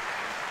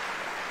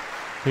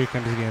 Here he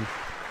comes again.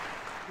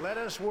 Let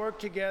us work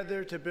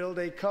together to build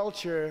a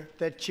culture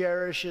that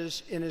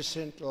cherishes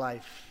innocent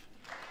life.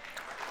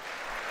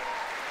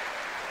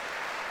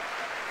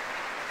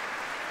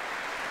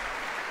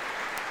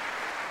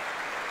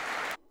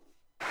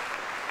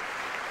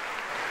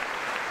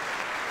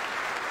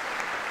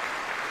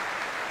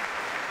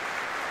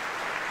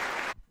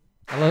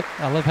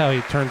 I love how he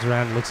turns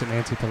around and looks at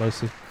Nancy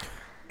Pelosi.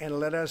 And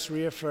let us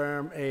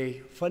reaffirm a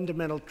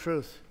fundamental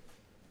truth.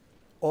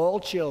 All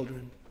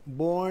children,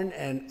 born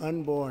and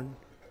unborn,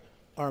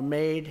 are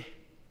made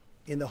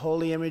in the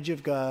holy image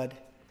of God.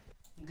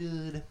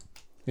 Good.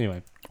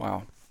 Anyway,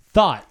 Wow.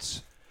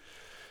 thoughts?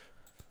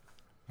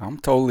 I'm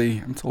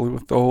totally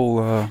with the whole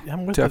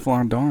I'm with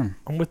Teflon Don.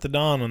 I'm with the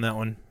Don on that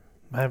one.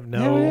 I have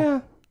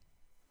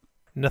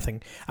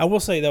nothing. I will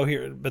say though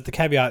here, but the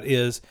caveat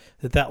is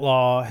that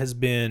law has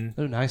been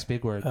Oh, nice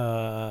big word.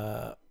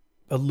 a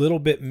little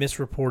bit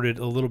misreported,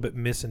 a little bit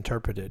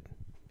misinterpreted.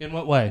 In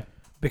what way?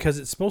 Because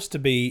it's supposed to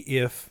be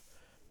if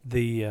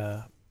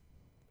the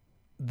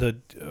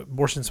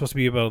abortion is supposed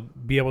to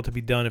be able to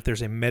be done if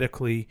there's a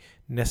medically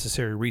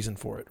necessary reason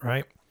for it,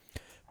 right?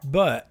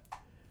 But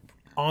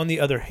on the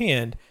other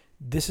hand,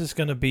 this is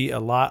going to be a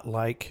lot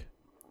like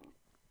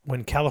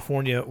when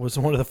California was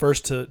one of the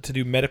first to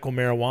do medical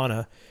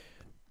marijuana.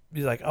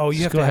 You're like, oh,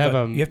 you have to have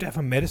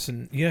a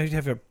medicine. You have to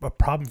have a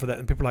problem for that,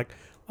 and people are like,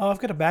 oh, I've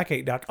got a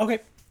backache, doc. Okay,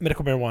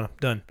 medical marijuana,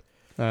 done.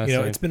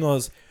 It's been one of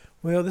those.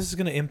 Well, this is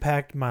going to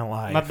impact my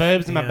life. My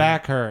boobs and my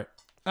back hurt.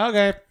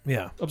 Okay.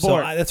 Yeah. Abort. So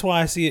that's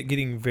why I see it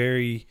getting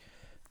very,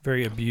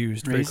 very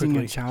abused very Raising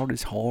quickly. a child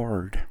is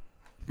hard.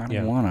 I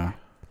don't wanna.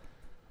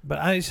 But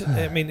I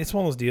mean, it's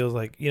one of those deals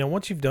like,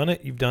 once you've done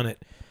it, you've done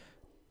it.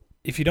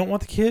 If you don't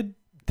want the kid,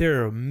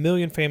 there are a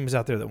million families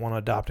out there that want to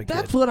adopt a kid.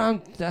 That's what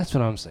I'm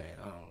saying.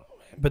 I don't know,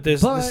 man. But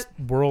this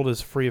world is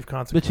free of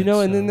consequence. But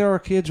and then there are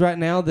kids right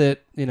now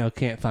that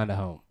can't find a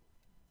home.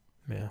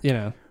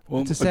 Yeah.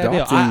 Well, it's a sad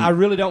deal. I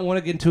really don't want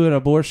to get into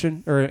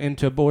abortion,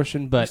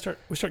 but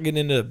we start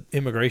getting into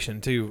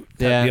immigration too.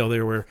 That deal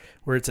there where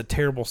it's a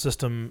terrible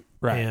system,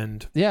 right?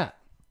 And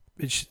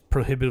it's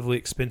prohibitively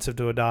expensive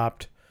to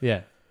adopt.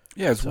 Yeah.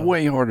 Yeah, it's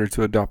way harder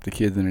to adopt a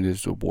kid than it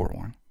is to abort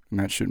one, and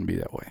that shouldn't be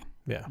that way.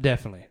 Yeah,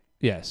 definitely.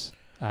 Yes,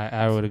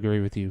 I would agree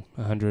with you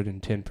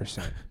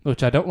 110%,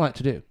 which I don't like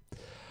to do.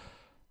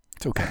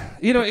 It's okay.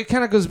 It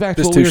kind of goes back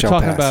to what we were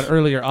talking about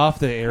earlier off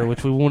the air,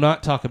 which we will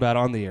not talk about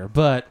on the air,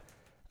 but.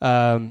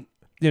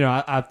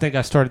 I think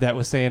I started that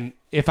with saying,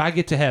 if I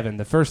get to heaven,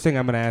 the first thing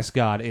I'm going to ask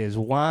God is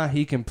why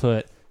he can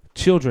put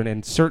children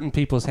in certain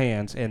people's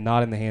hands and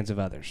not in the hands of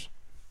others.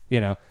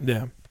 Yeah.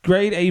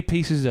 Grade A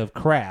pieces of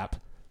crap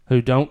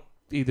who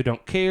either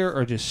don't care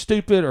or just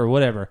stupid or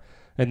whatever.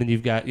 And then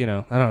you've got, I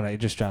don't know, it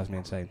just drives me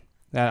insane.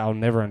 I'll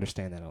never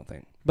understand that, I don't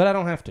think. But I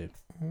don't have to.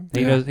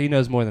 He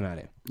knows more than I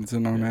do. It's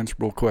an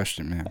unanswerable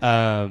question,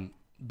 man.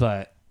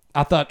 But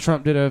I thought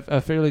Trump did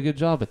a fairly good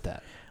job at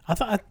that.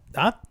 I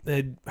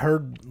had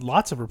heard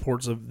lots of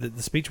reports of that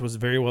the speech was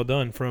very well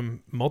done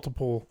from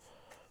multiple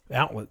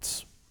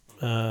outlets.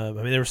 I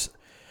mean, there was,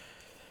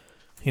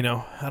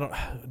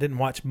 I didn't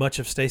watch much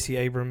of Stacey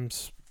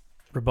Abrams'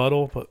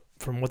 rebuttal, but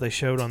from what they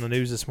showed on the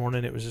news this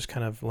morning, it was just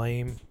kind of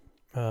lame.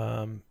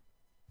 But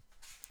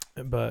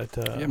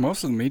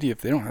most of the media, if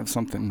they don't have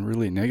something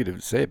really negative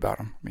to say about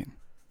him, I mean,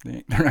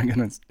 they're not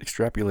going to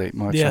extrapolate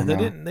much. Yeah, on they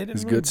didn't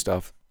his really good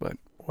stuff, but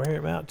wear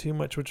him out too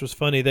much, which was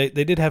funny. They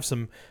did have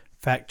some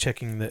fact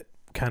checking that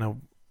kind of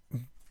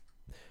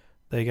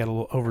they got a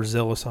little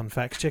overzealous on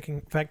fact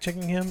checking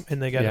him,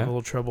 and they got in a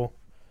little trouble.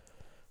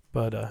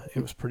 But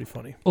it was pretty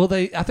funny. Well,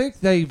 I think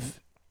they've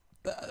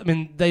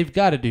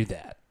got to do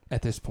that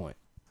at this point,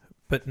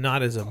 but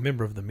not as a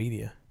member of the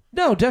media.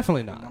 No,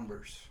 definitely not.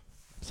 Numbers.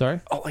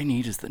 Sorry? All I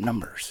need is the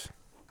numbers.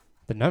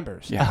 The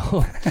numbers? Yeah.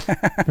 Oh,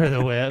 for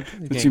the web.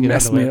 You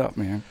messed me up,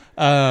 man.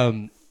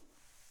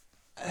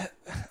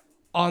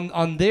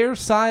 On their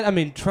side, I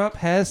mean, Trump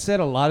has said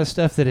a lot of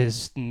stuff that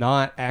is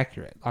not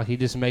accurate. Like, he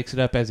just makes it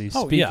up as he's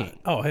speaking.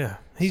 Oh, yeah.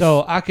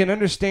 So I can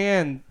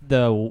understand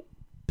the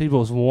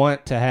people's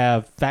want to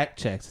have fact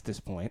checks at this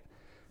point,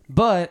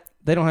 but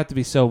they don't have to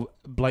be so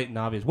blatant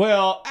obvious.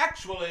 Well,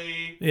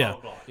 actually, yeah.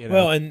 Blah, blah,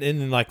 Well,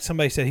 and like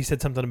somebody said, he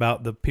said something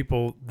about the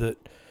people that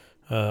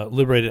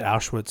liberated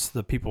Auschwitz,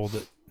 the people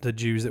that the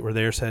Jews that were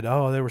there said,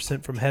 oh, they were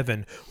sent from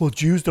heaven. Well,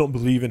 Jews don't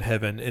believe in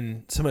heaven.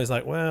 And somebody's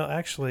like, well,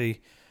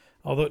 actually,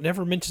 although it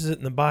never mentions it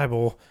in the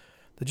Bible,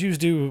 the Jews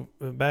do,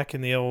 back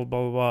in the old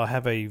blah, blah, blah,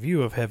 have a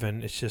view of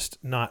heaven. It's just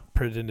not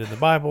printed in the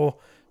Bible.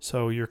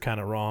 So you're kind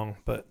of wrong.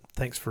 But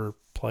thanks for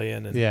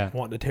playing and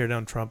wanting to tear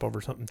down Trump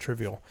over something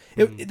trivial.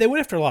 They went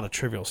after a lot of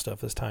trivial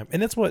stuff this time.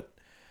 And that's what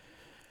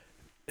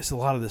it's a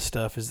lot of this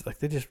stuff is like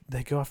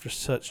they go after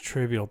such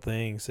trivial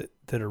things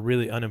that are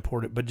really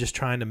unimportant, but just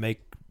trying to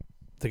make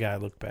the guy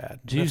look bad.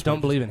 Jews don't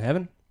believe in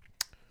heaven?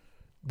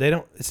 They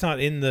don't. It's not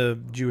in the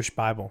Jewish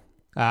Bible.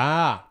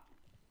 Ah.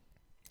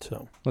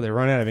 So. Well, they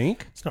run out of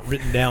ink? It's not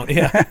written down.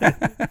 Yeah.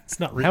 It's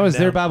not written down. How is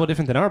their Bible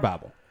different than our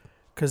Bible?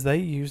 Because they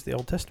use the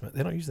Old Testament.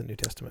 They don't use the New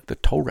Testament. The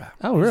Torah.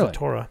 Oh, really? The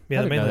Torah.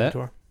 Yeah, mainly the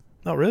Torah.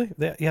 No, really?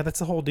 That's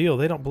the whole deal.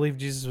 They don't believe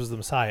Jesus was the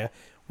Messiah.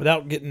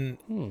 Without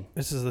getting,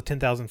 this is the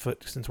 10,000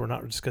 foot, since we're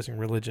not discussing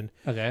religion.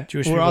 Okay.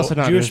 We're also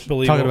not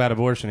talking about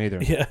abortion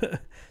either. Yeah.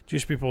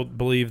 Jewish people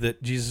believe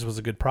that Jesus was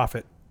a good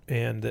prophet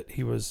and that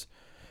he was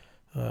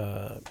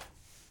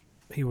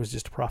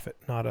just a prophet,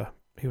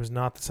 he was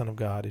not the Son of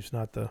God. He was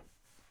not the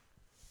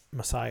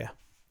Messiah.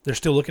 They're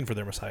still looking for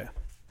their Messiah.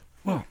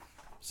 Well,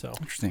 So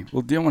Interesting.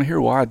 Well, do you want to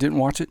hear why I didn't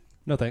watch it?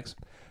 No thanks.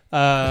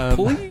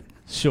 Please?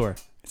 Sure.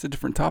 It's a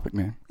different topic,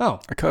 man. Oh,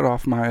 I cut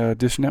off my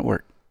Dish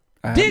Network.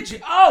 did you?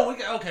 Oh,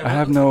 okay. I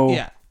have no.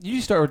 Yeah,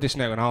 you start with Dish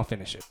Network and I'll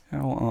finish it.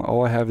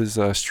 All I have is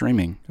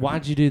streaming.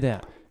 Why'd you do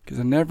that? Because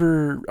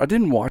I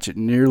didn't watch it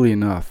nearly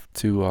enough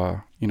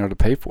to to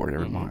pay for it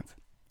every month,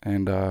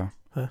 and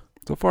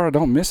so far I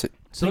don't miss it.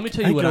 So let me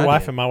tell I you think what your I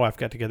wife did. and my wife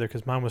got together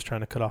because mine was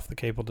trying to cut off the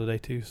cable today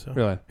too. So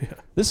Really? Yeah.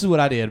 This is what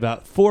I did.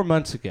 About 4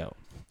 months ago,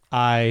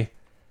 I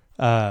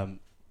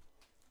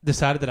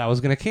decided that I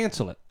was going to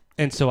cancel it.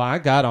 And so I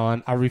got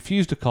on. I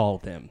refused to call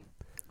them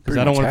because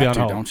I don't want to be on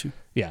hold. Don't you?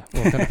 Yeah.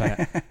 Well, kind of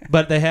bad.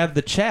 But they have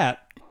the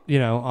chat,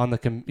 on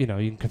the, you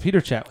can computer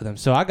chat with them.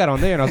 So I got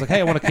on there and I was like, hey,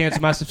 I want to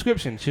cancel my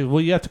subscription. She said,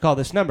 well, you have to call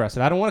this number. I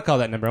said, I don't want to call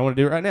that number. I want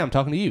to do it right now. I'm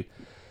talking to you.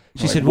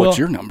 She said, what's well,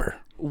 your number?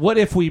 what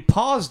if we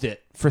paused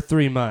it for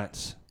 3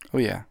 months? Oh,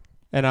 yeah.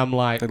 And I'm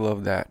like, I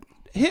love that.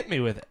 hit me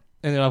with it.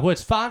 And they're like, well,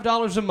 it's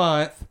 $5 a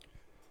month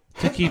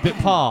to keep it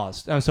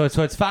paused. So it's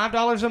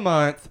 $5 a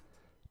month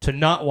to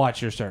not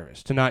watch your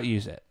service, to not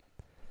use it.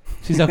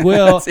 She's like,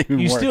 well, That's even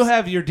you worse. still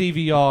have your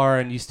DVR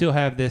and you still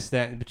have this,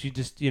 that, but you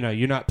just,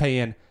 you're not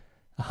paying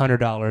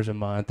 $100 a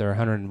month or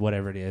 $100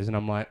 whatever it is. And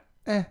I'm like,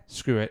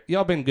 screw it.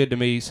 Y'all been good to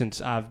me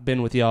since I've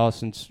been with y'all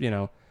since,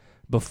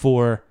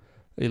 before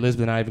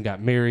Elizabeth and I even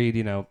got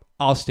married.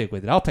 I'll stick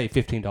with it. I'll pay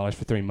 $15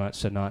 for 3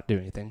 months to not do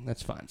anything.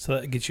 That's fine. So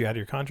that gets you out of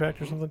your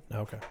contract or something?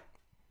 Okay.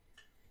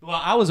 Well,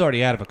 I was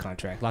already out of a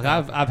contract. Like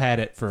I've had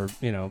it for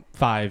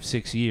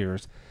 5-6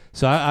 years,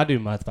 so I do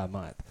month by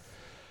month.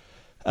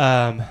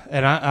 And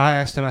I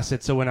asked him. I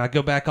said, so when I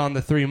go back on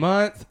the 3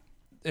 month,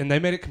 and they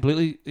made it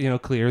completely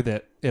clear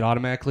that it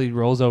automatically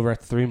rolls over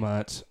after 3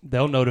 months.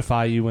 They'll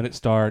notify you when it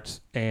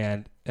starts.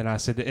 And I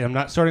said, I'm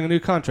not starting a new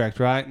contract,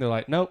 right? And they're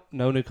like, nope,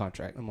 no new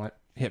contract. I'm like,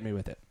 hit me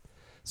with it.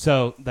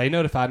 So they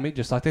notified me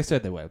just like they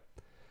said they would.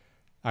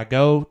 I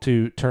go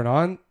to turn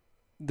on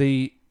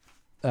the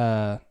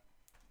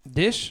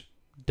dish,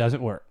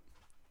 doesn't work.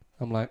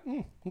 I'm like,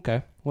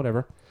 okay,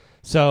 whatever.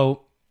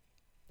 So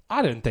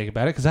I didn't think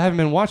about it because I haven't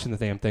been watching the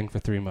damn thing for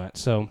 3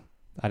 months. So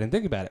I didn't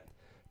think about it.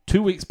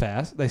 2 weeks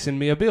pass. They send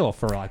me a bill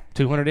for like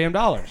 $200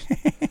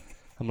 damn.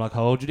 I'm like,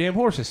 hold your damn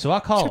horses. So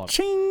I call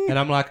them. And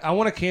I'm like, I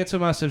want to cancel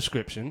my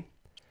subscription.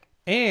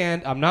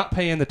 And I'm not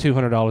paying the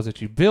 $200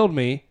 that you billed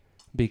me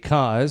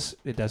because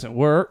it doesn't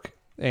work.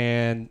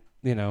 And,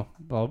 blah,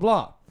 blah,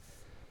 blah.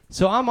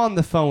 So I'm on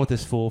the phone with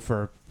this fool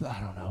for, I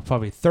don't know,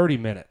 probably 30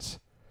 minutes.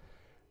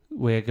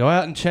 We go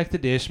out and check the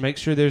dish, make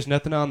sure there's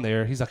nothing on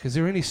there. He's like, is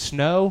there any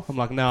snow? I'm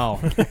like, no.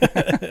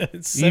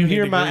 You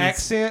hear my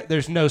accent?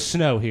 There's no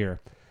snow here.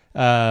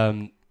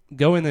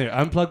 Go in there,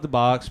 unplug the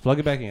box, plug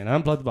it back in,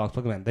 unplug the box,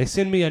 plug it in. They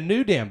send me a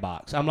new damn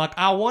box. I'm like,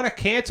 I want to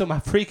cancel my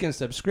freaking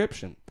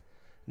subscription.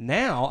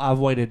 Now I've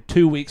waited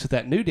 2 weeks with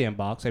that new damn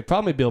box. They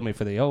probably billed me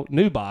for the old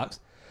new box.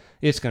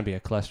 It's going to be a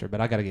cluster, but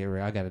I got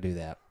to do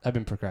that. I've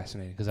been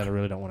procrastinating because I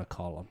really don't want to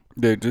call them.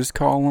 Dude, just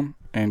call them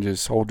and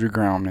just hold your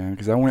ground, man.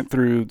 Because I went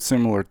through a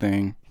similar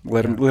thing.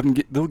 Let them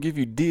get. They'll give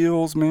you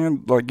deals,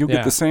 man. Like you'll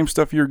get the same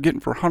stuff you're getting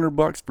for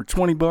 $100, for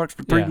 $20,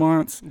 for 3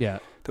 months. Yeah,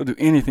 they'll do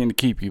anything to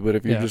keep you. But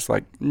if you're just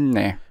like,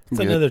 nah, it's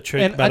another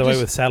trick, and by the way,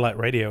 with satellite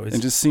radio.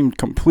 And just seem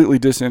completely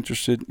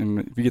disinterested. And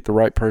if you get the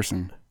right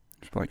person,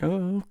 just be like,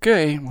 oh,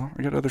 okay, well,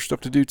 I got other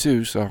stuff to do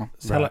too. So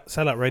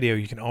satellite radio,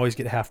 you can always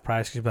get half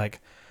price. You're like,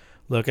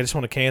 look, I just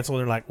want to cancel. And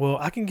they're like, well,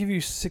 I can give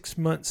you 6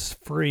 months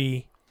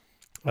free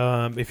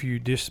if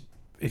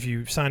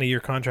you sign a year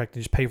contract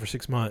and just pay for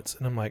 6 months.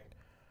 And I'm like,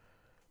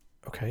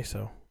 okay,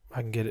 so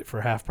I can get it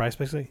for half price,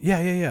 basically.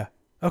 Yeah.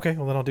 Okay,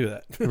 well then I'll do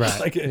that.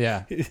 Right.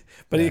 Yeah.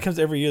 But it comes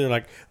every year. They're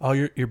like, oh,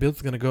 your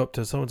bill's going to go up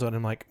to so and so, and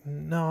I'm like,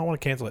 no, I want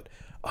to cancel it.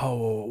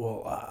 Oh,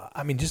 well,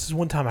 I mean, just this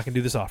one time I can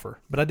do this offer.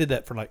 But I did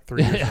that for like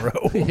 3 years in a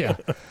row.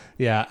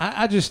 Yeah.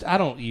 I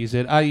don't use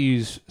it. I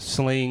use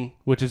Sling,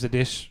 which is a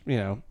dish,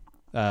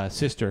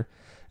 sister,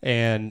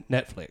 and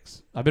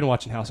Netflix. I've been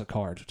watching House of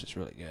Cards, which is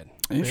really good.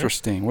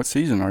 Interesting. What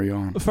season are you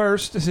on? The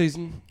first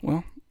season.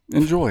 Well,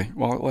 enjoy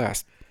while it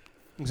lasts.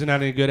 Is it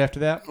not any good after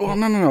that? Well,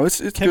 no. It's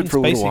Kevin good for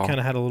a little Spacey while. kind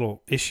of had a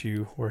little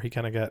issue where he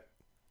kind of got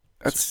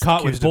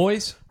Caught with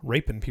boys?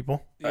 raping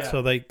people. Yeah.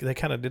 So they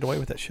kind of did away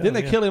with that show. Didn't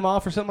they kill him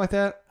off or something like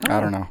that? I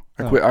don't know.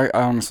 I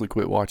honestly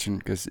quit watching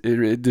because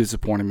it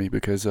disappointed me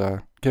because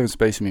Kevin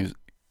Spacey music.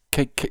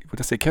 What did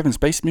I say? Kevin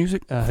Spacey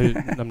music?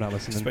 I'm not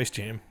listening. Space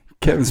Jam.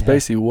 Kevin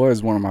Spacey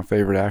was one of my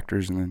favorite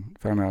actors, and then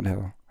found out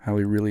how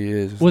he really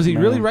is. Was he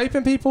really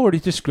raping people, or did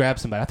he just grab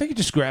somebody? I think he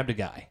just grabbed a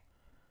guy.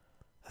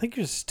 I think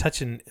he was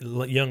touching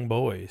young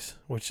boys.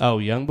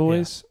 Young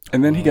boys? Yeah.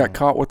 And then he got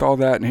caught with all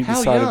that, and he How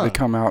decided young? to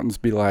come out and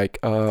just be like,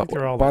 all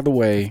by the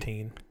way,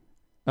 15.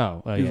 You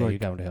got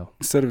him to hell.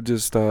 instead of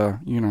just,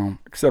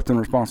 accepting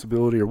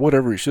responsibility or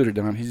whatever he should have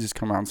done, he's just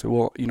come out and said,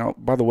 well,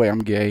 by the way, I'm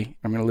gay.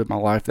 I'm going to live my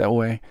life that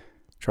way.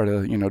 Try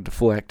to,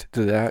 deflect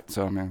to that.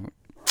 So, man,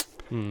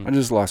 I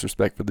just lost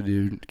respect for the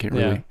dude. Can't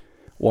really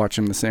watch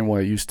him the same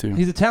way I used to.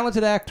 He's a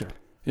talented actor.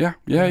 Yeah,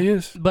 he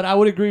is. But I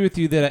would agree with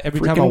you that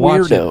every time Freaking I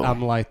watch weirdo. it,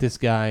 I'm like, this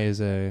guy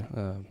is I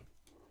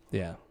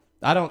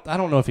don't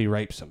know if he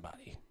raped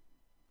somebody.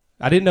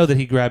 I didn't know that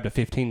he grabbed a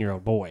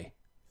 15-year-old boy.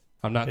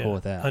 I'm not Yeah. cool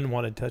with that.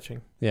 Unwanted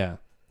touching. Yeah.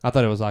 I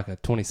thought it was like a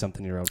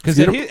 20-something-year-old. Because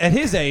You at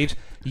his age,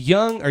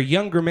 young or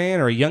younger man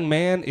or a young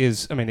man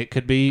is, I mean, it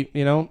could be,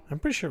 you know. I'm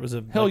pretty sure it was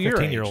a Hell, your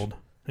 15-year-old.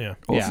 Yeah.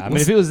 Well, Yeah, I mean,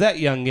 if it was that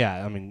young,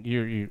 yeah, I mean,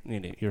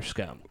 you're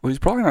scum. Well, he's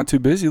probably not too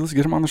busy. Let's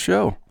get him on the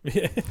show.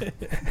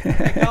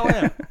 Call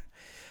in.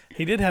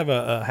 He did have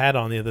a hat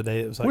on the other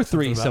day. It was like We're something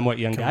three about somewhat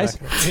young coming guys.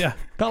 back. Yeah.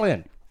 Call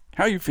in.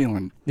 How you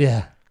feeling?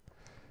 Yeah.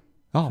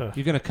 Oh, So-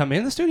 you're gonna come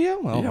in the studio?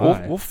 Oh, yeah,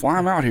 my. we'll fly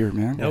him out here,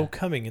 man. No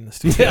coming in the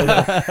studio.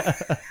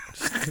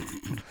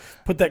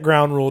 Put that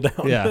ground rule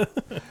down. Yeah.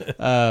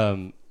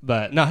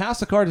 But no,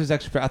 House of Cards is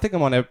extra. I think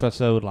I'm on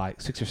episode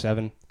like 6 or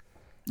 7.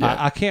 Yeah.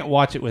 I can't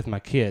watch it with my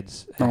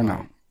kids. Oh,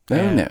 no.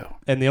 And, No.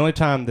 And the only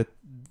time that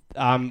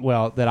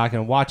that I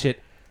can watch it,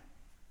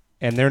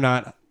 and they're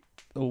not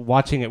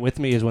watching it with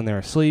me, is when they're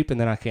asleep, and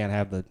then I can't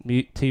have the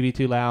TV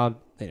too loud.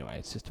 Anyway,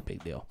 it's just a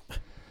big deal.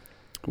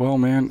 Well,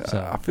 man,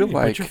 So- I feel You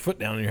like put your foot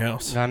down in your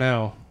house. I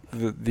know.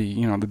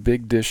 the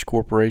big dish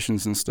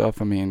corporations and stuff,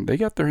 I mean, they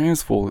got their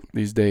hands full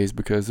these days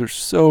because there's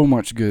so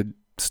much good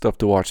stuff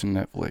to watch on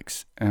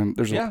Netflix. And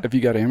if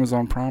you got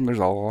Amazon Prime, there's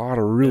a lot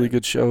of really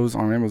good shows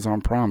on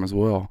Amazon Prime as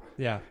well.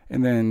 Yeah.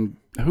 And then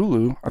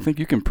Hulu, I think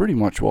you can pretty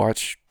much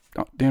watch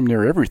damn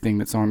near everything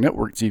that's on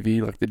network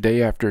TV like the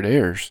day after it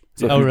airs.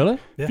 So Oh, really?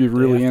 Yeah, if you're day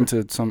really after.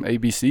 into some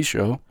ABC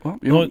show, well,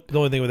 The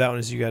only thing with that one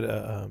is you got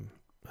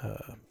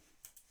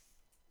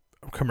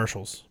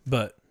commercials,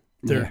 but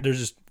there's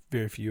just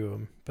very few of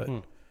them. But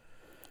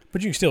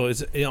but you can still,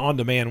 it's on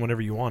demand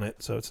whenever you want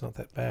it, so it's not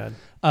that bad.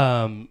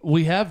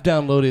 We have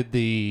downloaded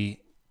the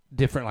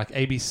different like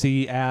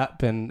ABC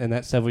app and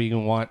that stuff where you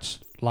can watch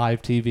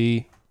live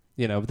TV.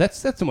 You know, but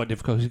that's somewhat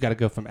difficult. You got to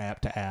go from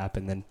app to app,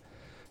 and then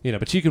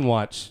but you can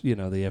watch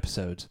the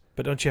episodes.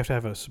 But don't you have to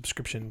have a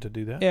subscription to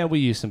do that? Yeah, we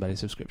use somebody's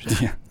subscription.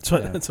 Yeah. That's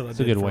what, Yeah. that's what I It's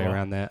did a good for way while.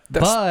 around that.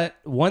 That's- But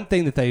one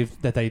thing that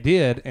they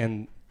did,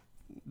 and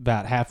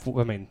about a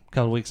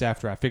couple of weeks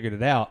after I figured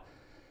it out,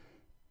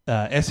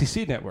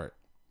 SEC Network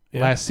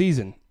Yeah. last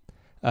season,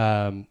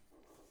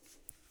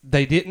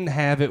 they didn't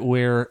have it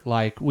where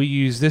like we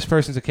use this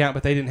person's account,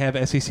 but they didn't have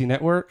SEC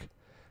Network,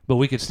 but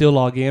we could still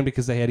log in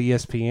because they had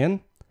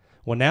ESPN.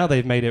 Well, now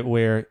they've made it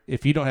where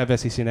if you don't have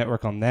SEC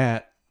Network on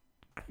that,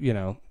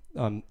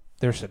 on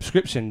their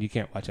subscription, you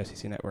can't watch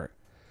SEC Network.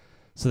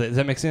 So does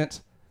that make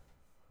sense?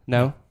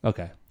 No?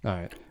 Okay. All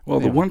right. Well,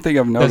 the Anyway, one thing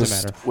I've doesn't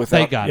noticed matter. They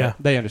without got yeah. it.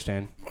 They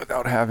understand.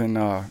 without having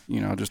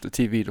just a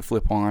TV to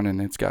flip on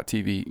and it's got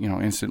TV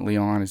instantly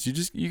on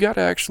is you got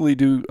to actually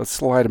do a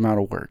slight amount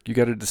of work. You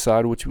got to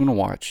decide what you want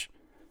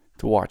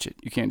to watch it.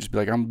 You can't just be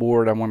like, I'm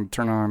bored, I want to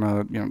turn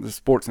on the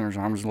Sports Center's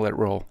on, I'm just gonna let it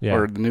roll, Yeah.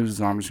 or the news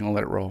is on, I'm just gonna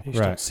let it roll. You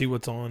just don't Right. see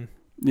what's on.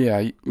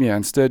 Yeah.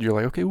 Instead, you're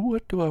like, okay,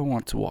 what do I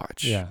want to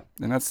watch? Yeah.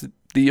 And that's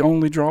the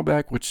only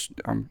drawback, which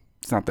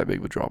it's not that big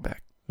of a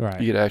drawback. Right.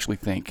 You got to actually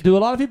think. Do a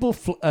lot of people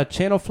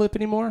channel flip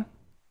anymore?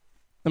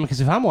 I mean, because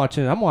if I'm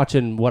watching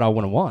what I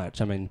want to watch.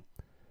 I mean,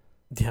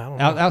 Yeah, I don't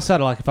know. outside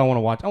of like if I want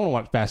to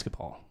watch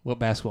basketball. What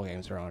basketball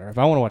games are on? Or if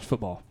I want to watch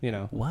football,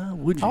 Why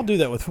would you? I'll do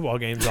that with football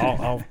games.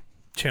 I'll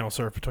channel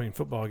surf between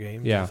football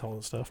games Yeah. and all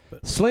that stuff.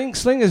 But Sling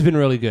has been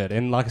really good,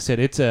 and like I said,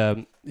 it's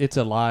a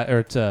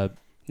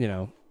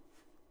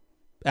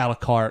a la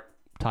carte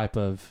type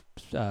of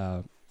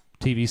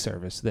TV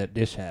service that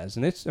Dish has,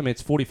 and it's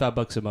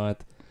 $45 a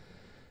month,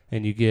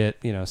 and you get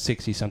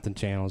 60 something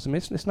channels. I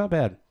mean, it's not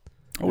bad,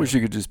 I wish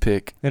you could just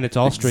pick and it's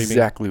all streaming.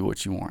 exactly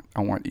what you want.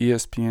 I want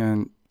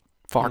ESPN,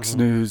 Fox Mhm.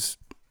 News,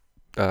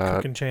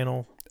 cooking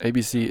channel.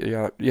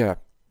 ABC, yeah.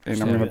 And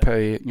I'm Yeah. going to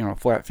pay a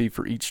flat fee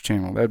for each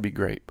channel. That'd be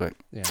great, but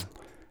Yeah,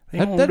 they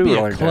don't that'd do be it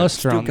a like that.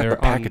 cluster Still on got their the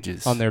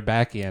packages on their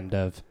back end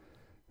of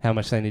how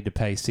much they need to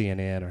pay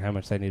CNN or how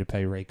much they need to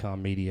pay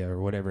Raycom Media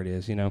or whatever it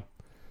is. That'd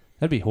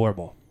be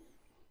horrible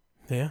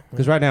Yeah.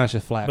 because right now it's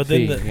just flat But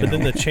fee.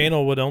 then the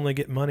channel would only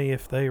get money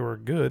if they were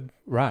good.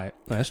 Right,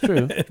 that's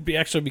true. It'd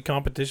actually be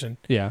competition.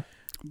 Yeah.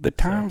 The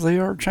times they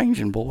are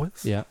changing,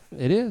 boys. Yeah,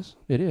 it is.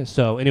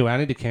 So anyway, I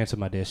need to cancel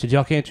my Dish. Did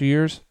y'all cancel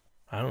yours?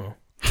 I don't know.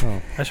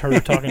 Oh, I just heard her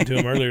talking to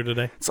him earlier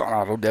today. It's on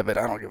auto debit.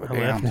 I don't give a I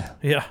damn.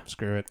 laughed. Yeah.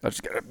 screw it. I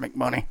just got to make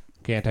money.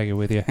 Can't take it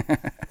with you.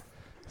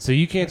 So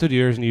you canceled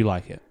yours and you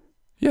like it.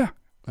 Yeah.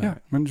 All Yeah. right.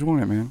 I'm enjoying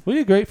it, man. We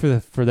did great for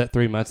that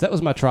 3 months. That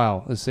was my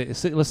trial. Let's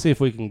see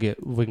if we can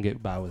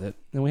get by with it.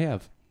 And we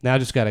have. Now I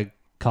just got to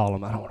call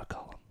them. I don't want to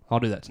call them. I'll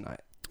do that tonight.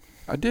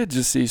 I did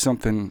just see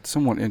something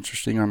somewhat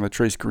interesting on the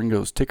Trace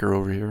Gringos ticker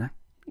over here.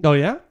 Oh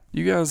yeah.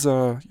 You guys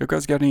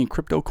got any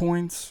crypto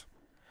coins?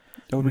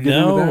 Y'all ever get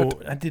into No,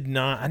 that? I did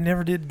not. I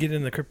never did get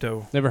in the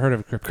crypto Never heard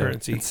of crypto.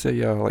 currency. It's a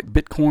like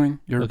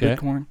Bitcoin. You heard Okay. of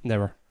Bitcoin?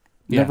 Never.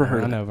 Never Yeah,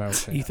 heard I of it. know. I've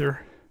seen that. Ether.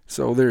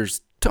 So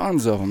there's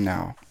tons of them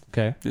now.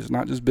 Okay. It's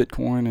not just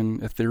Bitcoin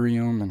and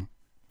Ethereum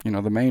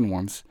and the main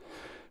ones.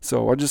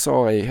 So I just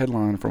saw a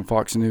headline from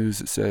Fox News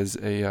that says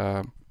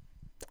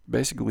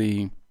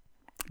basically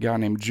a guy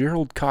named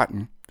Gerald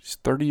Cotton, he's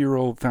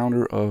 30-year-old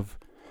founder of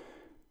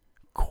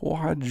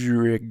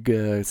Quadrig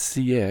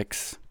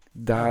CX,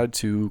 died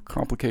to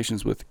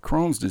complications with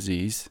Crohn's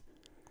disease.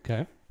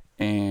 Okay.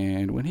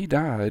 And when he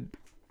died,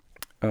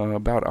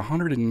 about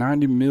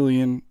 $190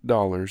 million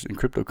in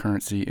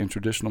cryptocurrency and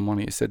traditional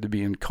money is said to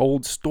be in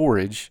cold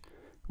storage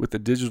with a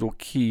digital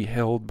key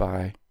held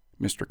by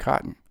Mr.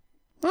 Cotton.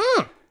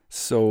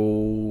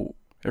 So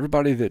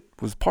everybody that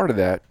was part of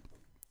that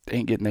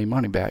ain't getting their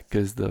money back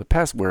because the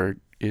password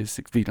is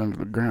 6 feet under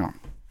the ground.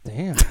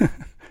 Damn.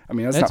 I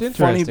mean, that's That's not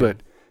funny, interesting.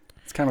 but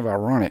it's kind of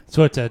ironic.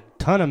 So it's a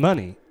ton of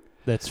money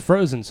that's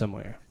frozen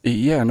somewhere.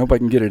 Yeah, nobody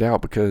can get it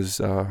out because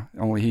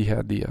only he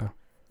had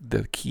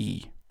the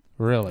key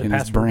Really? in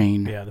his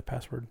brain. Yeah, the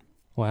password.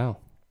 Wow.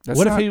 That's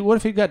What not-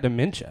 if he got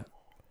dementia?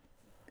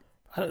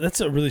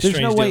 That's a really There's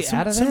strange no way deal.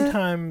 out of that?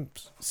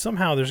 Sometimes,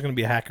 somehow, there's going to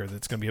be a hacker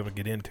that's going to be able to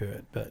get into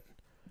it, but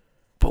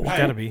But there's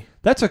got to be.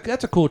 That's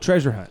a cool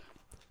treasure hunt.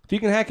 If you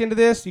can hack into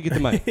this, you get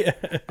the money.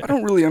 I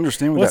don't really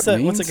understand what What's that that?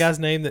 means. What's the guy's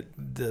name that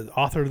the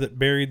author that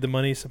buried the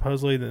money?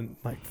 Supposedly, then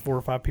like 4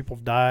 or 5 people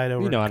died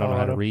over. You know, in I don't know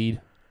how to Colorado.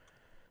 read.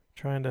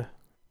 Trying to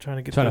get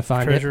Trying the to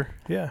find it? treasure.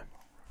 Yeah,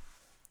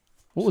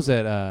 What was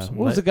that? Some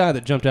What was the guy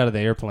that jumped out of the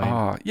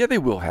airplane? Yeah, they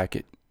will hack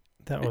it.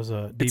 that was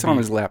a. It's on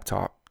his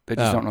laptop. They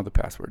just Oh. don't know the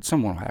password.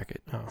 Someone will hack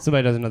it. Oh.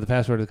 Somebody doesn't know the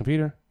password to the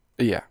computer?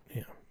 Yeah.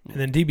 And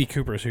then DB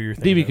Cooper is who you're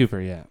thinking. DB of. Cooper,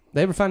 yeah.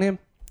 They ever find him?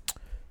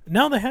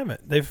 No, they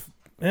haven't. They've.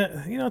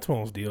 It's one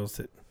of those deals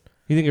that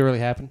You think it really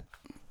happened?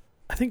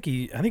 I think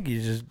he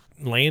just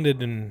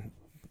landed and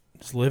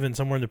is living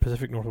somewhere in the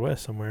Pacific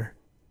Northwest somewhere.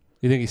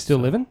 You think he's still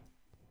living?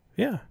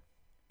 Yeah.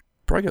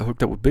 Probably got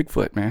hooked up with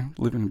Bigfoot, man.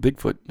 Living in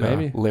Bigfoot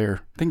Maybe.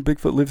 lair. Think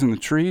Bigfoot lives in the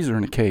trees or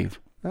in a cave?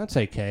 I'd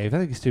say cave. I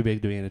think he's too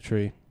big to be in a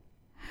tree.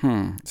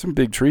 Some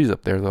big trees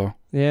up there, though.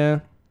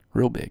 Yeah.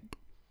 Real big.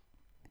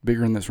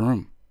 Bigger in this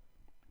room.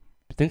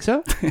 You think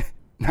so?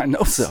 I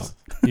know so.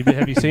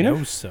 Have you seen him?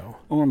 Knows so.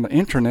 On the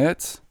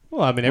internets.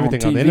 Well, I mean,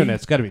 everything on the TV?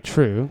 internet's got to be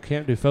true.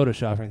 Can't do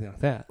Photoshop or anything like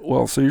that.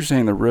 Well, so you're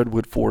saying the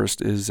Redwood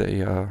Forest is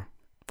a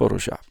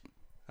Photoshop.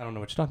 I don't know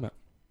what you're talking about.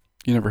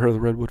 You never heard of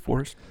the Redwood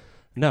Forest?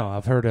 No,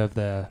 I've heard of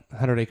the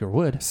 100-acre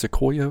wood.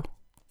 Sequoia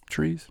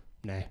trees?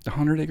 Nah. The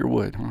 100-acre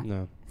wood, huh?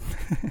 No.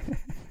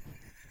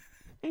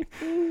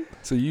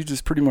 So you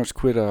just pretty much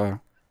quit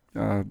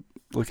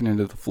looking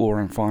into the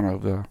flora and fauna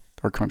of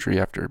our country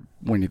after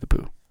Winnie the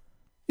Pooh.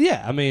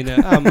 Yeah, I mean,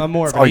 I'm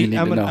more of all an you need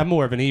to know. I'm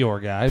more of an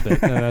Eeyore guy,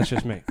 but that's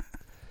just me.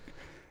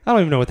 I don't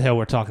even know what the hell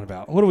we're talking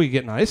about. What are we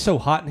getting on? It's so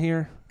hot in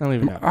here. I don't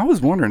even know. I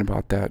was wondering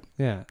about that.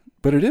 Yeah.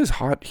 But it is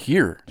hot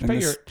here in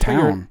this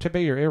town. To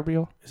pay your air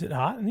bill? Is it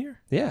hot in here?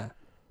 Yeah.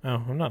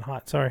 Oh, I'm not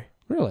hot. Sorry.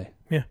 Really?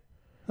 Yeah.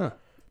 Huh.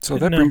 So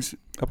Didn't that know. brings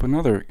up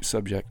another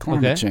subject,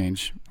 climate Okay.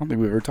 change. I don't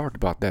think we've ever talked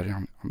about that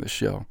on this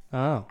show.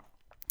 Oh.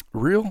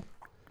 Real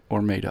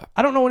or made up?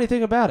 I don't know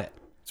anything about it.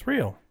 It's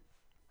real.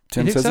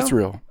 Tim think says so? it's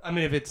real. I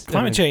mean, if it's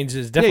Climate change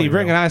is Yeah, definitely. you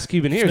bring real. an ice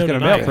cube in here, There's it's no going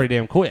to denying melt it. pretty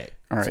damn quick.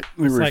 All right,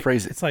 let me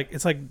rephrase it.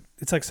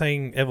 It's like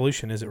saying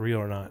evolution. Is it real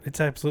or not?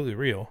 It's absolutely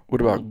real. What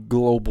about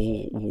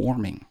global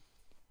warming?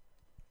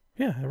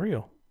 Yeah,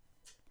 real.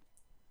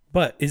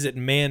 But is it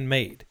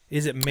man-made?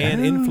 Is it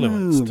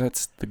man-influenced?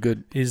 That's the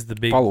good Is the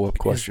big follow-up Is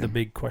question. the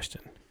big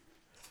question.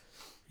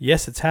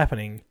 Yes, it's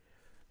happening.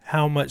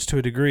 How much to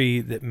a degree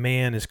that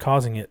man is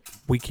causing it,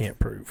 we can't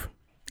prove.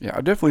 Yeah,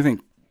 I definitely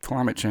think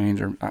climate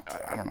change, or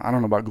I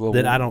don't know about global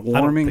That I don't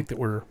warming. think that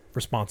we're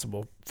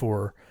responsible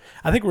for.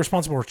 I think we're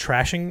responsible for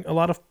trashing a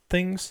lot of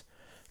things,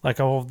 like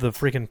all of the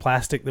freaking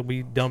plastic that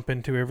we dump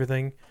into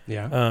everything.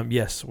 Yeah.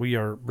 Yes, we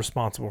are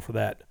responsible for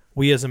that.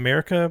 We as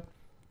America,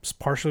 is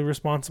partially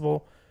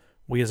responsible.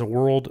 We as a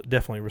world,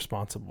 definitely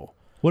responsible.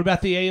 What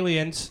about the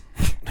aliens?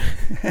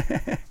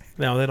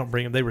 No, they don't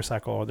bring them. They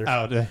recycle all their.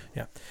 Oh,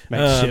 Yeah.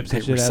 make ships They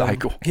and shit out of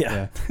them? recycle.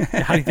 Yeah.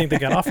 How do you think they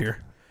got off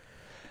here?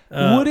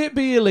 Would it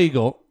be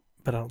illegal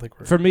But I don't think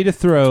we're. for me to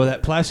throw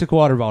that plastic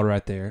water bottle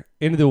right there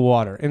into the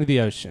water, into the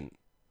ocean,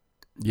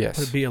 Yes.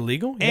 Would it be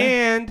illegal? Yeah.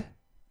 and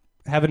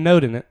have a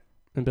note in it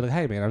and be like,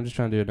 hey, man, I'm just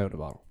trying to do a note in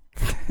a bottle?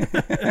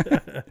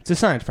 It's a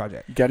science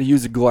project. You got to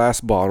use a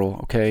glass bottle,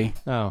 okay?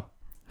 Oh.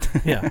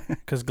 Yeah,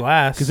 because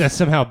glass. Because that's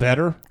somehow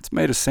better? It's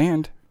made of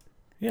sand.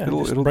 yeah, it'll-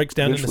 it just it'll breaks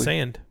down into eventually-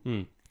 sand.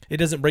 Hmm. It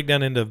doesn't break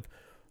down into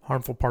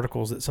harmful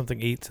particles that something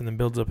eats and then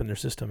builds up in their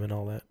system and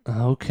all that.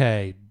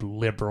 Okay,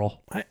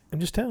 liberal. I'm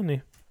just telling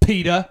you.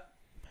 PETA.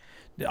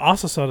 I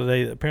also saw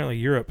today that apparently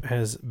Europe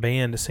has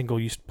banned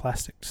single-use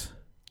plastics.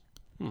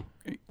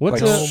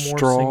 What's Like a, No more single-use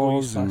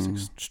straws and-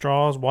 plastics.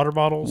 Straws, water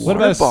bottles. what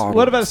Water about bottles.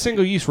 what about a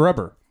single-use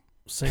rubber?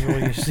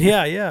 Single-use?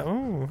 Yeah.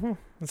 Ooh,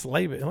 it's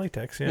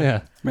latex.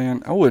 Yeah.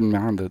 Man, I wouldn't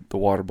mind the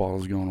water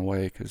bottles going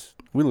away because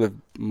we live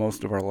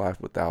most of our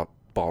life without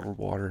bottled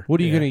water. What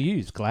are you Yeah. going to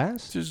use?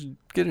 Glass? Just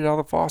get it out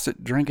of the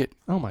faucet, drink it.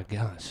 Oh, my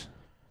gosh.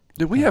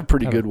 Dude, we have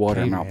pretty Have a good water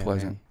in caveman, Mount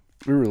Pleasant. man.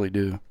 We really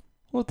do.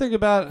 Well, think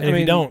about And if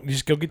you don't, you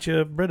just go get you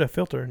a Brita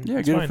filter. And Yeah,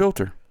 it's get fine. a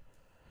filter.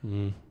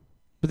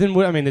 But then,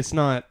 I mean, it's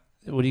not.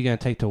 What are you going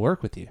to take to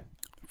work with you?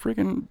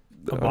 Freaking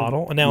A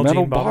bottle, an metal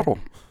Nalgene bottle.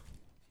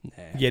 Nah.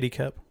 Yeti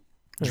cup.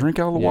 Drink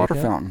out of the Yeah, water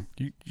okay. fountain.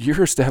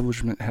 Your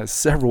establishment has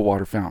several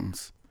water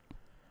fountains.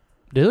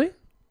 Do we?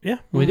 Yeah.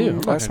 We do. Mhm. I'm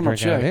not Last gonna time I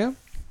drink out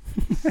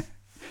of them.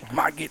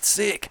 Might get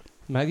sick.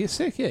 Might get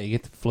sick. Yeah, you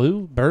get the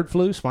flu, bird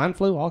flu, swine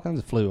flu, all kinds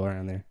of flu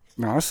around there.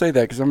 No, I say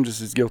that because I'm just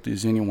as guilty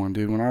as anyone,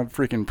 dude. When I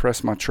freaking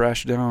press my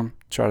trash down,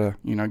 try to,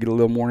 get a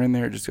little more in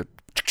there, it just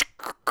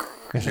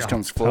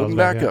comes floating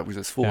back up because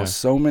it's full of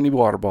so many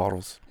water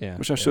bottles. Yeah.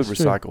 Which I should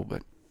recycle,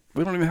 but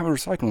we don't even have a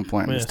recycling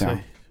plant in this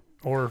town.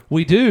 Or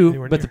we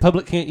do, but the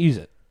public can't use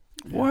it.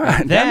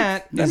 What?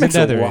 That is makes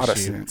another a lot issue. of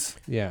sense.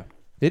 Yeah.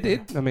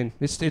 I mean,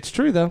 it's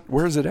true though.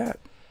 Where is it at?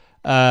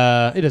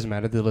 It doesn't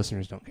matter. The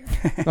listeners don't care.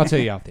 I'll tell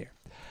you out there.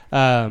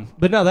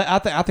 But no,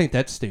 I think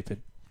that's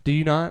stupid. Do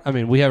you not? I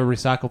mean, we have a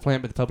recycle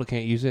plant, but the public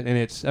can't use it,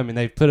 and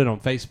they've put it on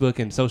Facebook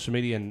and social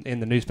media and in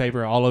the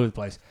newspaper all over the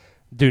place.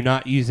 Do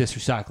not use this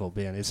recycle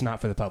bin. It's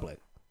not for the public.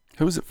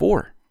 Who is it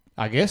for?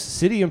 I guess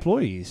city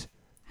employees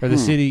or the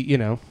city.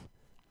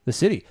 The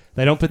city.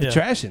 They don't put the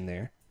trash in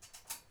there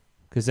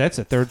because that's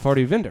a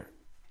third-party vendor.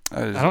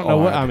 I don't know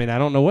what. I mean, I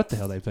don't know what the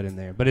hell they put in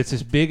there, but it's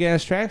this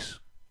big-ass trash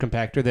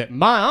compactor that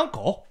my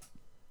uncle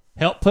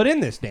helped put in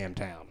this damn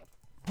town.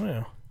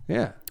 Wow.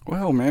 Yeah.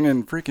 Well, man,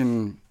 in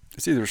freaking,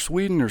 it's either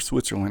Sweden or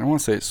Switzerland. I want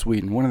to say it's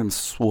Sweden. One of them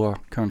SWA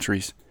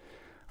countries.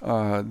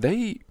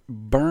 They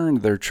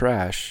burned their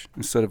trash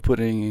instead of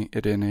putting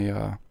it in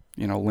a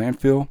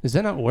landfill. Is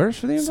that not worse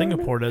for the environment?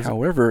 Singapore does.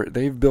 However,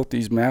 they've built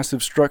these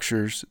massive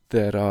structures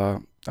that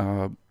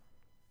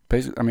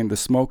basically, the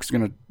smoke's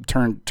going to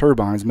turn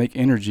turbines, make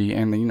energy,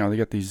 and they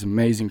got these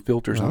amazing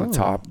filters on the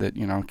top that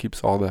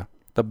keeps all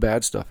the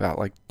bad stuff out.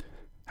 Like,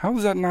 how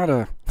is that not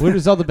a where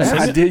does all the bad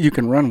idea you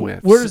can run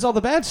with? Where does all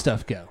the bad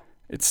stuff go?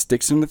 It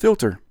sticks in the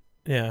filter.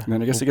 Yeah. And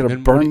then I guess you got to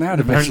burn that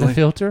eventually. Burn the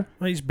filter?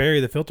 Well, you just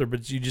bury the filter,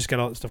 but you just got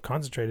all that stuff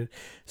concentrated.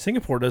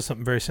 Singapore does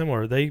something very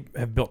similar. They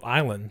have built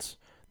islands.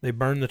 They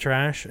burn the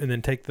trash and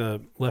then take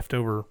the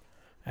leftover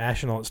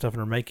ash and all that stuff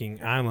and are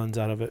making islands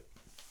out of it.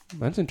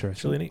 That's interesting.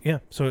 It's really neat. Yeah.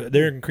 So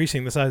they're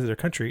increasing the size of their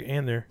country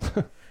and their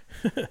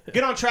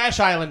Get on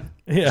Trash Island.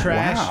 Yeah.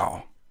 Trash.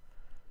 Wow.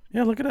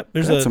 Yeah, look it up.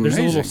 There's That's a little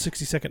amazing.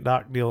 60-second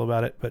doc deal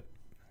about it, but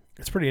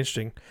it's pretty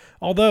interesting.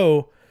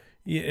 Although,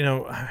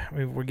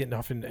 we're getting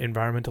off in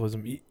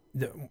environmentalism.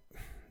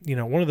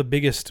 One of the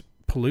biggest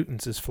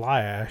pollutants is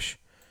fly ash,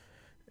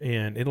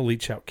 and it'll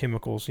leach out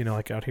chemicals.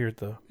 Like out here at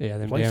the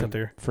them place damn out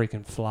there.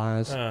 freaking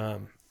flies.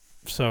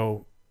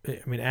 So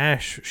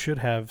ash should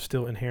have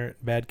still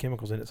inherent bad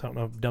chemicals in it. So I don't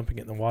know if dumping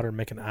it in the water and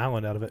making an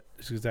island out of it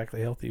is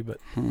exactly healthy,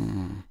 but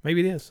maybe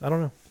it is. I don't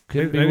know.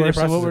 Could be maybe worse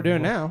they than what process we're it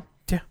doing more. now.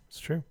 Yeah,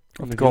 it's true.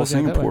 I'll have to call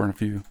Singapore in a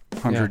few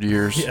hundred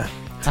years. Yeah.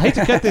 I hate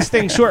to cut this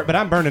thing short, but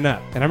I'm burning up,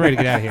 and I'm ready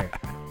to get out of here.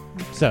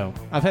 So,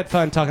 I've had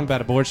fun talking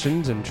about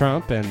abortions and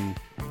Trump and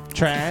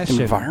trash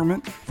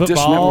Environment, and Dish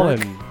football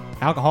Network. and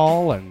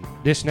alcohol and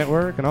Dish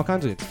Network and all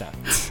kinds of good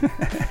stuff.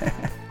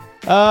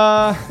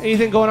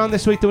 Anything going on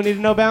this week that we need to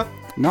know about?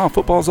 No,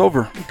 football's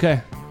over.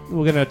 Okay.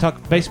 We're going to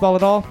talk baseball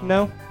at all?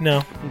 No? No.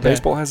 Okay.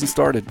 Baseball hasn't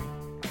started.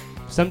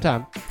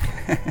 Sometime.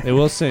 It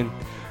will soon.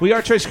 We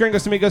are Tres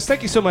Gringos Amigos.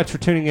 Thank you so much for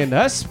tuning in to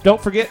us.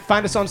 Don't forget,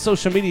 find us on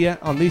social media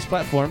on these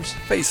platforms.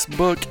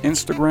 Facebook,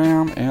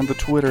 Instagram, and the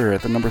Twitter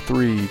at the number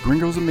 3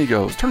 Gringos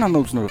Amigos. Turn on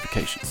those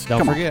notifications. Don't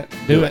Come on. forget.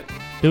 Do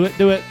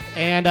it.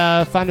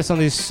 And find us on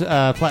these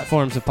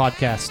platforms of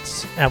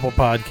podcasts. Apple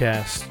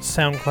Podcasts,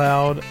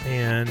 SoundCloud,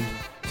 and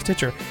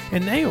Stitcher.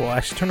 And they will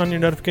actually turn on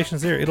your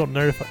notifications there. It'll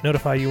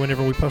notify you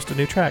whenever we post a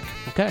new track.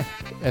 Okay.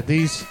 At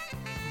these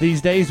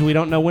days, we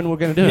don't know when we're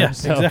going to do Yeah, it.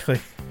 So exactly.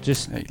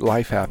 just Hey,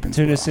 life happens.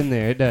 tune us in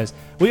there. It does.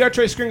 We are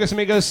Tres Gringos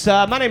Amigos.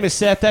 My name is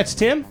Seth. That's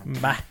Tim.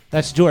 Bye.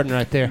 That's Jordan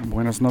right there.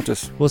 Buenos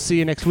noches. We'll see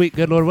you next week.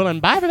 Good Lord willing.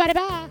 Bye, everybody.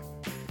 Bye.